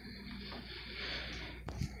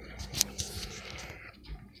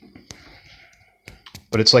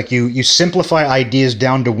 But it's like you simplify ideas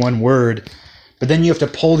down to one word, but then you have to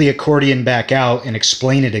pull the accordion back out and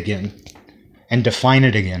explain it again and define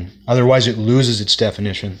it again. Otherwise it loses its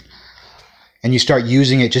definition. And you start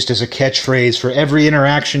using it just as a catchphrase for every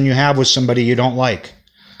interaction you have with somebody you don't like.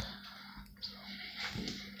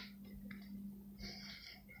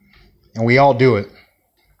 And we all do it.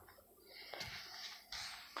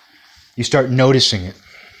 You start noticing it.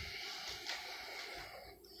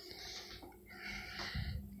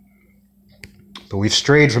 But we've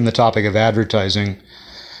strayed from the topic of advertising.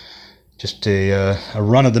 Just a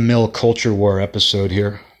run-of-the-mill culture war episode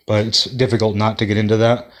here. But it's difficult not to get into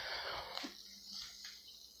that.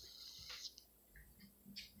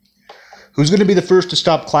 Who's going to be the first to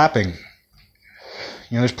stop clapping?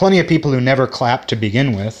 You know, there's plenty of people who never clap to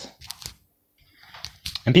begin with.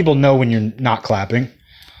 And people know when you're not clapping.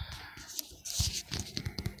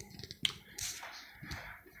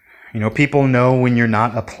 You know, people know when you're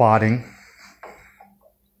not applauding.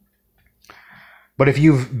 But if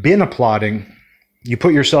you've been applauding, you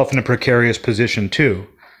put yourself in a precarious position too.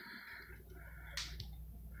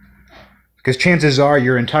 Because chances are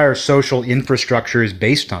your entire social infrastructure is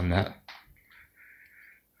based on that.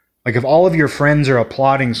 Like if all of your friends are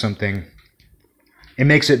applauding something, it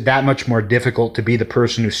makes it that much more difficult to be the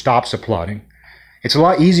person who stops applauding. It's a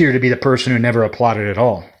lot easier to be the person who never applauded at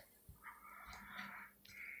all.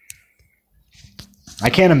 I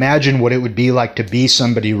can't imagine what it would be like to be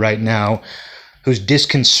somebody right now who's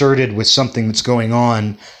disconcerted with something that's going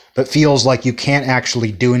on, but feels like you can't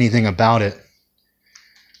actually do anything about it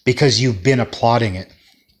because you've been applauding it.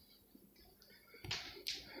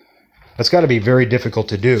 That's got to be very difficult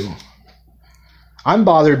to do. I'm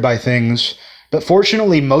bothered by things, but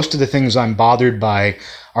fortunately most of the things I'm bothered by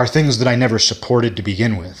are things that I never supported to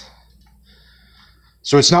begin with.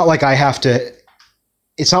 So it's not like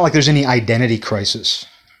it's not like there's any identity crisis.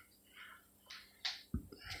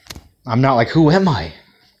 I'm not like, who am I?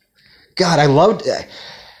 God, I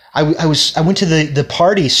went to the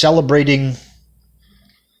party celebrating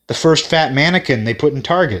the first fat mannequin they put in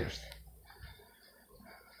Target.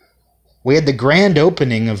 We had the grand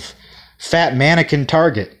opening of Fat Mannequin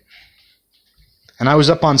Target. And I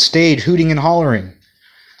was up on stage hooting and hollering.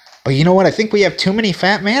 But you know what? I think we have too many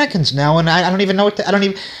fat mannequins now, and I don't even know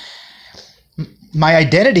my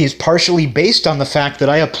identity is partially based on the fact that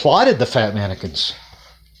I applauded the fat mannequins.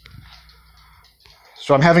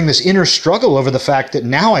 So I'm having this inner struggle over the fact that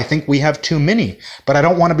now I think we have too many, but I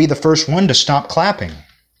don't want to be the first one to stop clapping.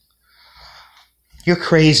 You're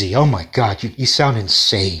crazy. Oh my God, you sound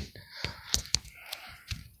insane.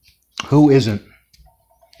 Who isn't?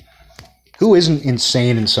 Who isn't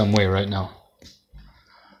insane in some way right now?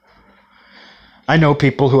 I know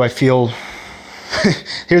people who I feel...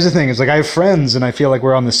 Here's the thing, it's like I have friends and I feel like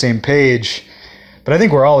we're on the same page, but I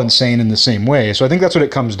think we're all insane in the same way. So I think that's what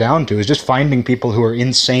it comes down to, is just finding people who are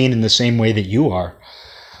insane in the same way that you are.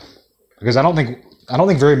 Because I don't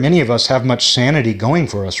think very many of us have much sanity going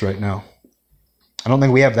for us right now. I don't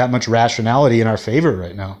think we have that much rationality in our favor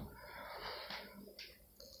right now.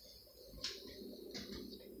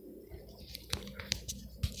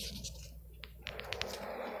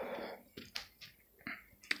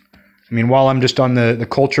 I mean, while I'm just on the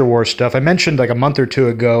culture war stuff, I mentioned like a month or two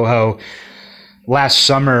ago how last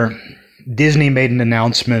summer Disney made an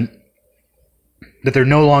announcement that they're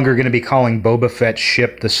no longer going to be calling Boba Fett's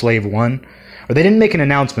ship the Slave One. Or they didn't make an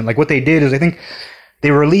announcement. Like what they did is I think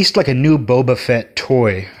they released like a new Boba Fett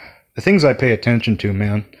toy. The things I pay attention to,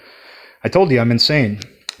 man. I told you I'm insane.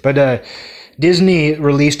 But Disney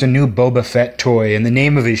released a new Boba Fett toy and the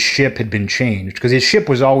name of his ship had been changed because his ship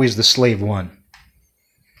was always the Slave One.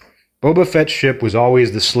 Boba Fett's ship was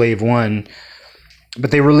always the Slave One, but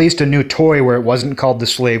they released a new toy where it wasn't called the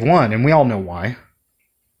Slave One, and we all know why.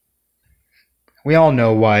 We all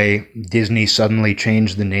know why Disney suddenly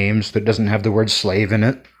changed the names that doesn't have the word slave in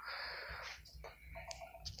it.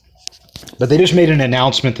 But they just made an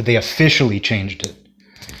announcement that they officially changed it.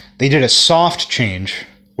 They did a soft change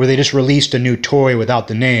where they just released a new toy without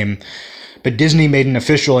the name, but Disney made an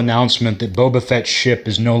official announcement that Boba Fett's ship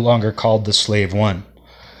is no longer called the Slave One.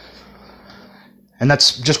 And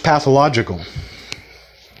that's just pathological.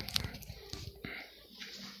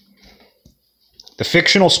 The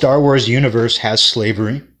fictional Star Wars universe has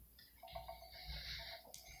slavery.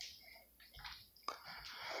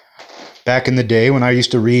 Back in the day when I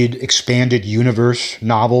used to read expanded universe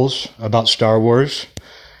novels about Star Wars,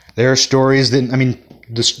 there are stories that,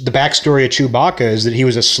 the backstory of Chewbacca is that he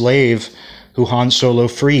was a slave who Han Solo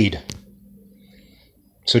freed.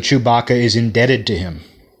 So Chewbacca is indebted to him.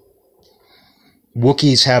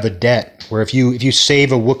 Wookiees have a debt where if you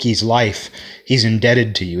save a Wookiee's life, he's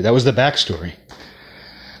indebted to you. That was the backstory.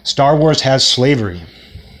 Star Wars has slavery.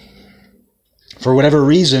 For whatever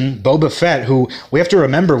reason, Boba Fett, who we have to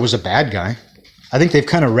remember was a bad guy. I think they've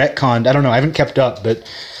kind of retconned. I don't know. I haven't kept up, but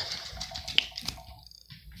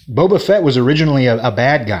Boba Fett was originally a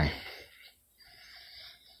bad guy.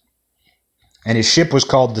 And his ship was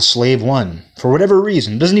called the Slave One. For whatever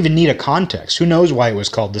reason. It doesn't even need a context. Who knows why it was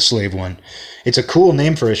called the Slave One? It's a cool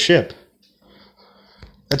name for a ship.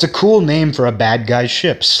 That's a cool name for a bad guy's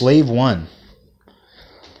ship. Slave One.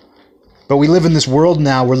 But we live in this world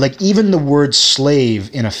now where like even the word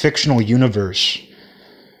slave in a fictional universe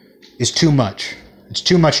is too much. It's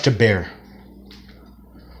too much to bear.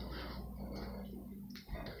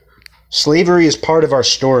 Slavery is part of our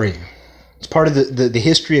story. It's part of the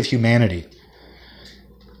history of humanity.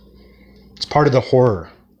 It's part of the horror.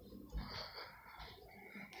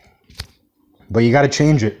 But you got to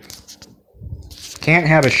change it. Can't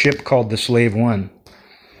have a ship called the Slave One.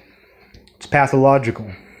 It's pathological.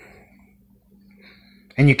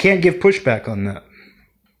 And you can't give pushback on that.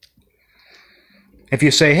 If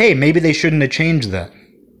you say, hey, maybe they shouldn't have changed that.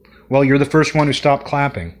 Well, you're the first one who stopped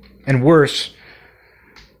clapping. And worse,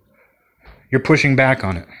 you're pushing back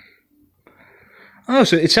on it. Oh,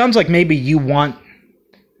 so it sounds like maybe you want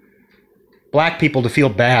black people to feel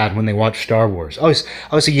bad when they watch Star Wars. Oh,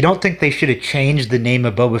 so you don't think they should have changed the name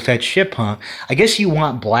of Boba Fett's ship, huh? I guess you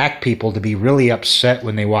want black people to be really upset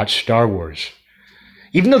when they watch Star Wars.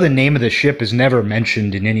 Even though the name of the ship is never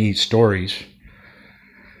mentioned in any stories.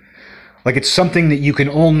 Like, it's something that you can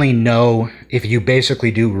only know if you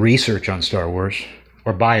basically do research on Star Wars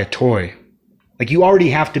or buy a toy. Like, you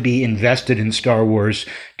already have to be invested in Star Wars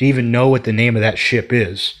to even know what the name of that ship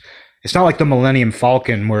is. It's not like the Millennium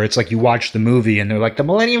Falcon where it's like you watch the movie and they're like, the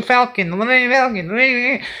Millennium Falcon, the Millennium Falcon.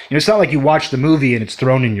 You know, it's not like you watch the movie and it's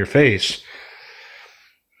thrown in your face.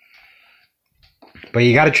 But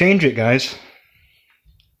you got to change it, guys.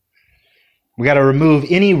 We got to remove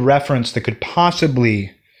any reference that could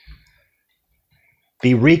possibly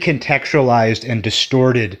be recontextualized and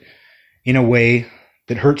distorted in a way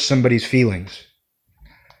that hurts somebody's feelings.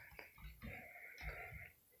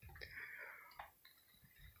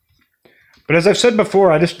 But as I've said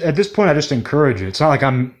before, at this point I just encourage it. It's not like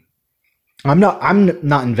I'm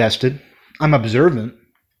not invested. I'm observant.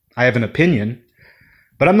 I have an opinion,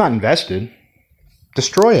 but I'm not invested.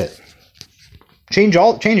 Destroy it. Change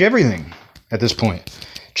everything at this point.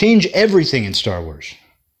 Change everything in Star Wars.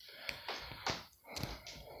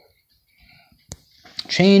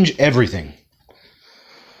 Change everything.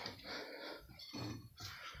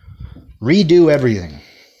 Redo everything.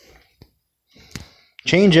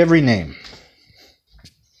 Change every name.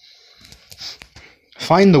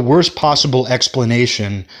 Find the worst possible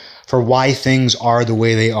explanation for why things are the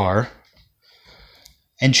way they are,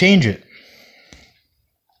 and change it.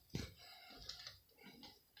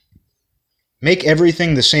 Make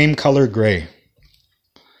everything the same color gray.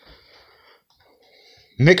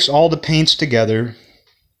 Mix all the paints together.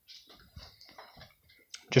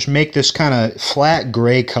 Just make this kind of flat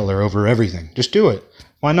gray color over everything. Just do it.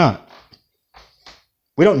 Why not?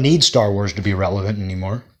 We don't need Star Wars to be relevant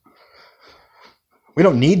anymore. We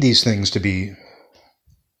don't need these things to be...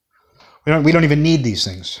 We don't even need these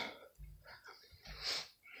things.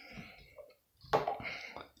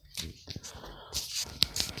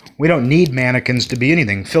 We don't need mannequins to be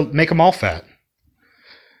anything. Make them all fat.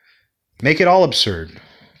 Make it all absurd.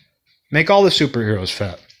 Make all the superheroes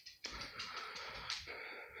fat.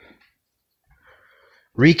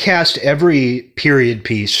 Recast every period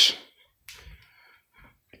piece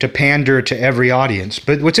to pander to every audience.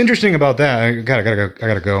 But what's interesting about that, I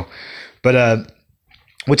gotta go. But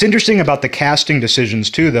what's interesting about the casting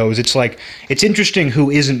decisions too, though, is it's interesting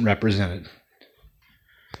who isn't represented.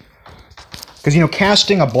 Because, you know,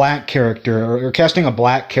 casting a black character or casting a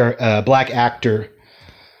black actor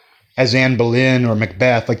as Anne Boleyn or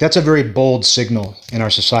Macbeth, like, that's a very bold signal in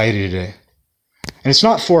our society today. And it's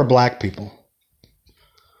not for black people.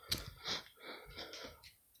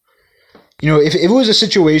 You know, if it was a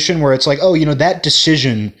situation where it's like, oh, you know, that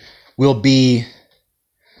decision will be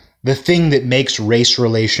the thing that makes race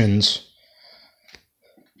relations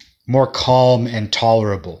more calm and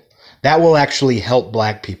tolerable, that will actually help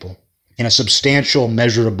black people in a substantial,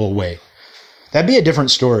 measurable way, that'd be a different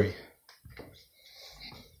story.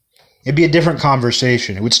 It'd be a different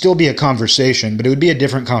conversation. It would still be a conversation, but it would be a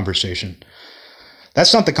different conversation.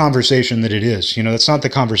 That's not the conversation that it is. You know, that's not the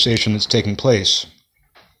conversation that's taking place.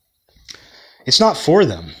 It's not for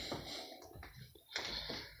them.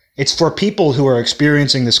 It's for people who are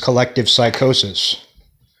experiencing this collective psychosis.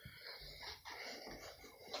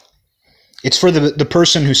 It's for the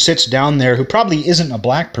person who sits down there, who probably isn't a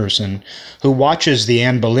black person, who watches the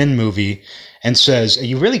Anne Boleyn movie and says,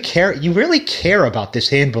 you really care about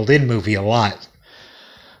this Anne Boleyn movie a lot.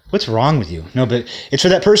 What's wrong with you? No, but it's for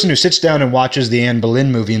that person who sits down and watches the Anne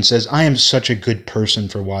Boleyn movie and says, I am such a good person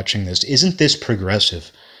for watching this. Isn't this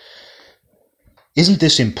progressive? Isn't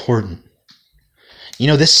this important? You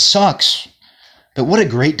know, this sucks, but what a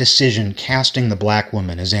great decision casting the black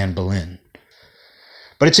woman as Anne Boleyn.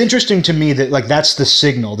 But it's interesting to me that, like, that's the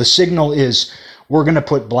signal. The signal is, we're going to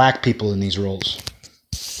put black people in these roles.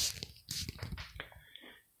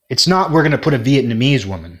 It's not, we're going to put a Vietnamese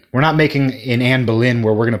woman. We're not making an Anne Boleyn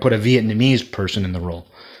where we're going to put a Vietnamese person in the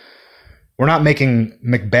role. We're not making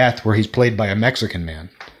Macbeth where he's played by a Mexican man.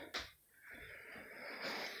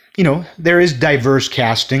 You know, there is diverse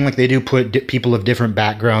casting. Like, they do put people of different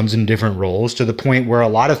backgrounds in different roles, to the point where a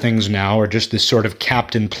lot of things now are just this sort of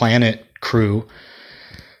Captain Planet crew.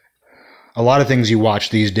 A lot of things you watch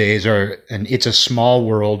these days are an It's a Small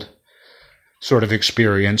World sort of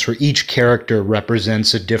experience, where each character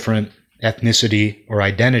represents a different ethnicity or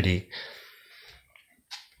identity.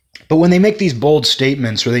 But when they make these bold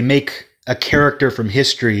statements, or they make a character from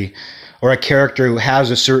history, or a character who has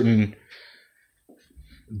a certain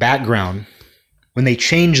background, when they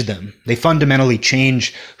change them, they fundamentally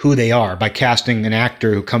change who they are by casting an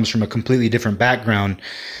actor who comes from a completely different background.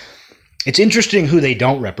 It's interesting who they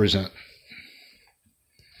don't represent.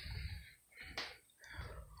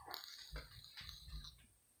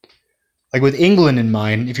 Like with England in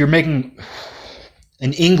mind, if you're making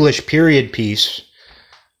an English period piece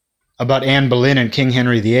about Anne Boleyn and King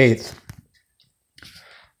Henry VIII,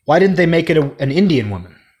 why didn't they make it an Indian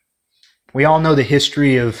woman? We all know the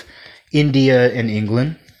history of India and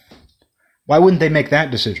England. Why wouldn't they make that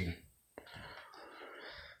decision?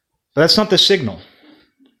 But that's not the signal.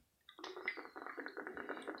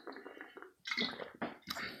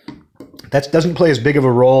 That doesn't play as big of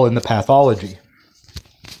a role in the pathology.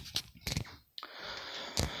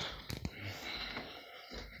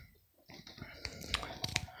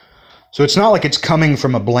 So it's not like it's coming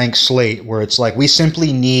from a blank slate where it's like we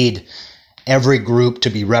simply need every group to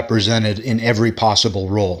be represented in every possible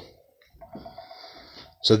role.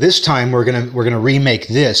 So this time we're gonna remake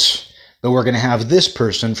this, but we're gonna have this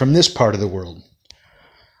person from this part of the world.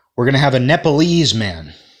 We're gonna have a Nepalese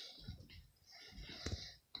man.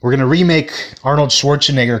 We're gonna remake Arnold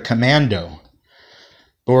Schwarzenegger Commando,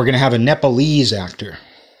 but we're gonna have a Nepalese actor.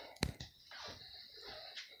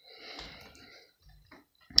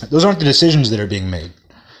 Those aren't the decisions that are being made.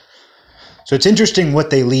 So it's interesting what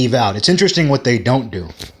they leave out. It's interesting what they don't do.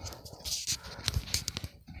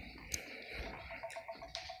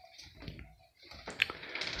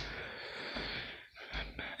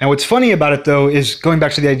 And what's funny about it, though, is going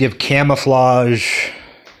back to the idea of camouflage,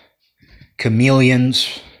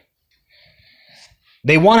 chameleons.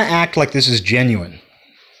 They want to act like this is genuine.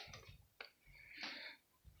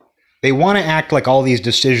 They want to act like all these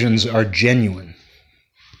decisions are genuine.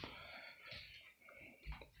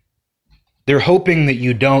 They're hoping that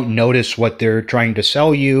you don't notice what they're trying to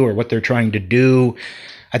sell you or what they're trying to do.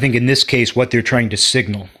 I think in this case, what they're trying to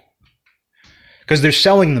signal. Because they're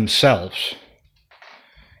selling themselves.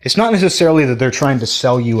 It's not necessarily that they're trying to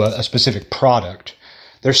sell you a specific product.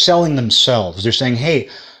 They're selling themselves. They're saying, hey,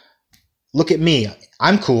 look at me.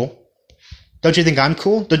 I'm cool. Don't you think I'm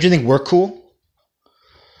cool? Don't you think we're cool?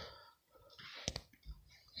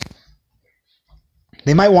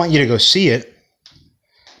 They might want you to go see it.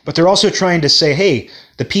 But they're also trying to say, hey,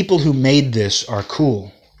 the people who made this are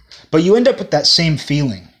cool. But you end up with that same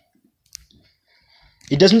feeling.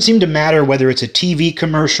 It doesn't seem to matter whether it's a TV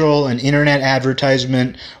commercial, an internet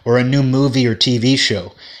advertisement, or a new movie or TV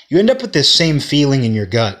show. You end up with this same feeling in your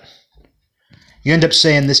gut. You end up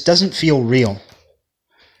saying, this doesn't feel real.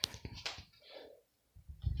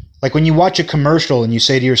 Like when you watch a commercial and you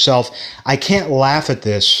say to yourself, I can't laugh at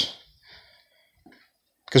this.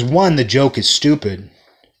 Because one, the joke is stupid.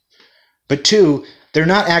 But two, they're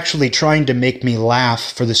not actually trying to make me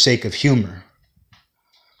laugh for the sake of humor.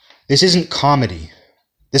 This isn't comedy.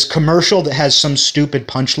 This commercial that has some stupid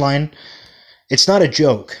punchline, it's not a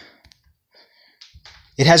joke.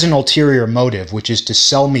 It has an ulterior motive, which is to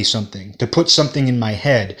sell me something, to put something in my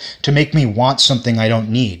head, to make me want something I don't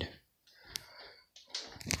need.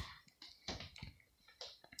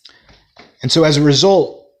 And so as a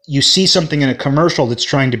result, you see something in a commercial that's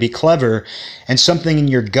trying to be clever, and something in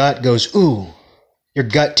your gut goes, ooh, your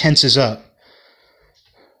gut tenses up.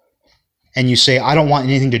 And you say, I don't want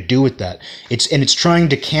anything to do with that. It's trying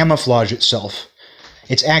to camouflage itself.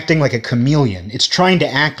 It's acting like a chameleon. It's trying to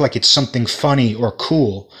act like it's something funny or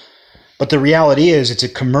cool. But the reality is, it's a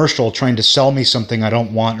commercial trying to sell me something I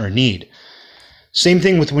don't want or need. Same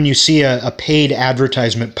thing with when you see a paid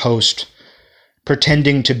advertisement post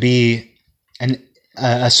pretending to be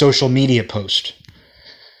a social media post.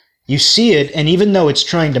 You see it, and even though it's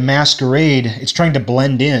trying to masquerade, it's trying to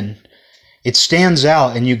blend in, it stands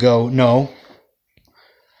out, and you go, no,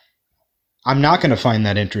 I'm not going to find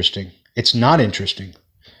that interesting. It's not interesting.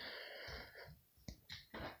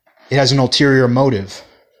 It has an ulterior motive.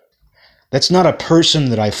 That's not a person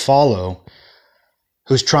that I follow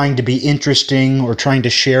who's trying to be interesting or trying to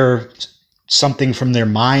share something from their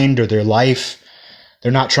mind or their life.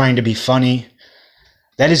 They're not trying to be funny.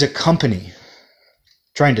 That is a company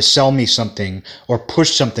trying to sell me something or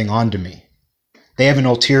push something onto me. They have an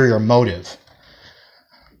ulterior motive.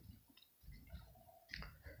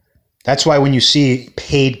 That's why when you see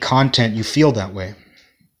paid content, you feel that way.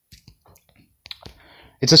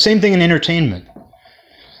 It's the same thing in entertainment.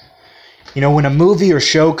 You know, when a movie or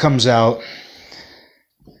show comes out,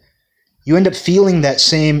 you end up feeling that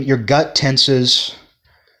same, your gut tenses,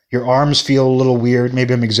 your arms feel a little weird.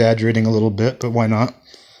 Maybe I'm exaggerating a little bit, but why not?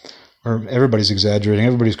 or everybody's exaggerating,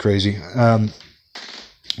 everybody's crazy.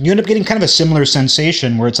 You end up getting kind of a similar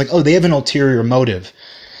sensation where it's like, oh, they have an ulterior motive.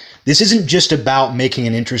 This isn't just about making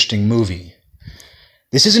an interesting movie.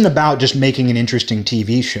 This isn't about just making an interesting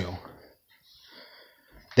TV show.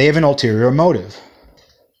 They have an ulterior motive.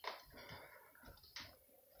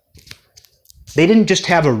 They didn't just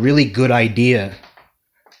have a really good idea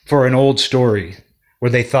for an old story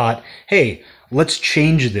where they thought, hey, let's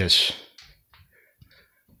change this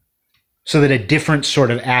so that a different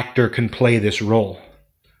sort of actor can play this role.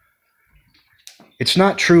 It's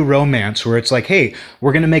not true romance where it's like, hey,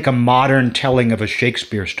 we're going to make a modern telling of a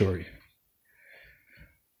Shakespeare story.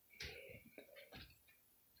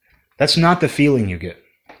 That's not the feeling you get.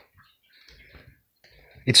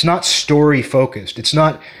 It's not story focused. It's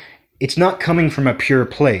not coming from a pure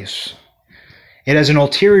place. It has an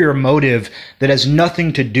ulterior motive that has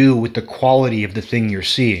nothing to do with the quality of the thing you're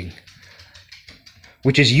seeing,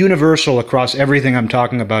 which is universal across everything I'm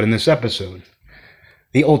talking about in this episode.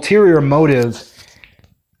 The ulterior motive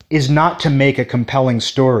is not to make a compelling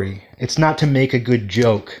story. It's not to make a good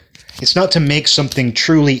joke. It's not to make something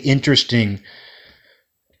truly interesting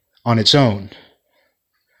on its own.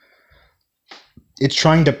 It's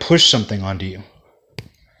trying to push something onto you.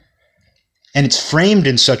 And it's framed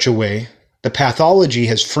in such a way, the pathology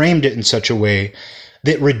has framed it in such a way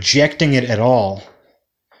that rejecting it at all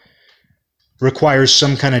requires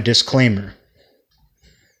some kind of disclaimer.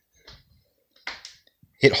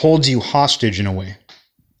 It holds you hostage in a way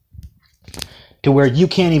to where you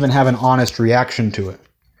can't even have an honest reaction to it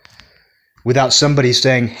without somebody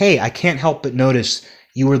saying, hey, I can't help but notice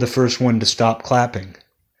you were the first one to stop clapping.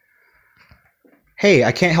 Hey,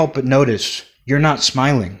 I can't help but notice you're not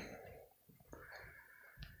smiling.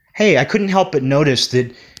 Hey, I couldn't help but notice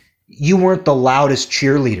that you weren't the loudest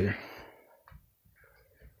cheerleader.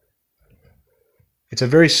 It's a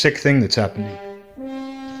very sick thing that's happening.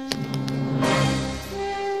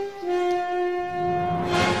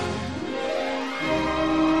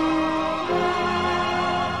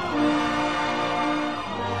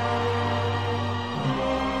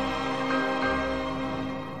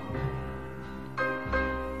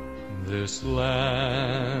 This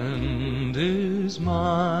land is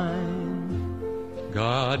mine.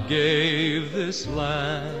 God gave this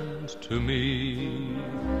land to me.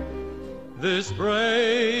 This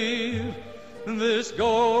brave, this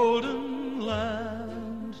golden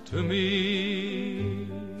land to me.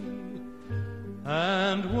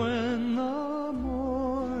 And when the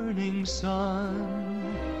morning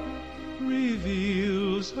sun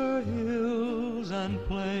reveals her hills and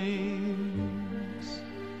plains,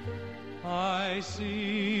 I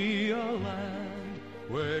see a land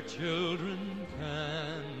where children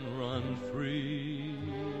can run free.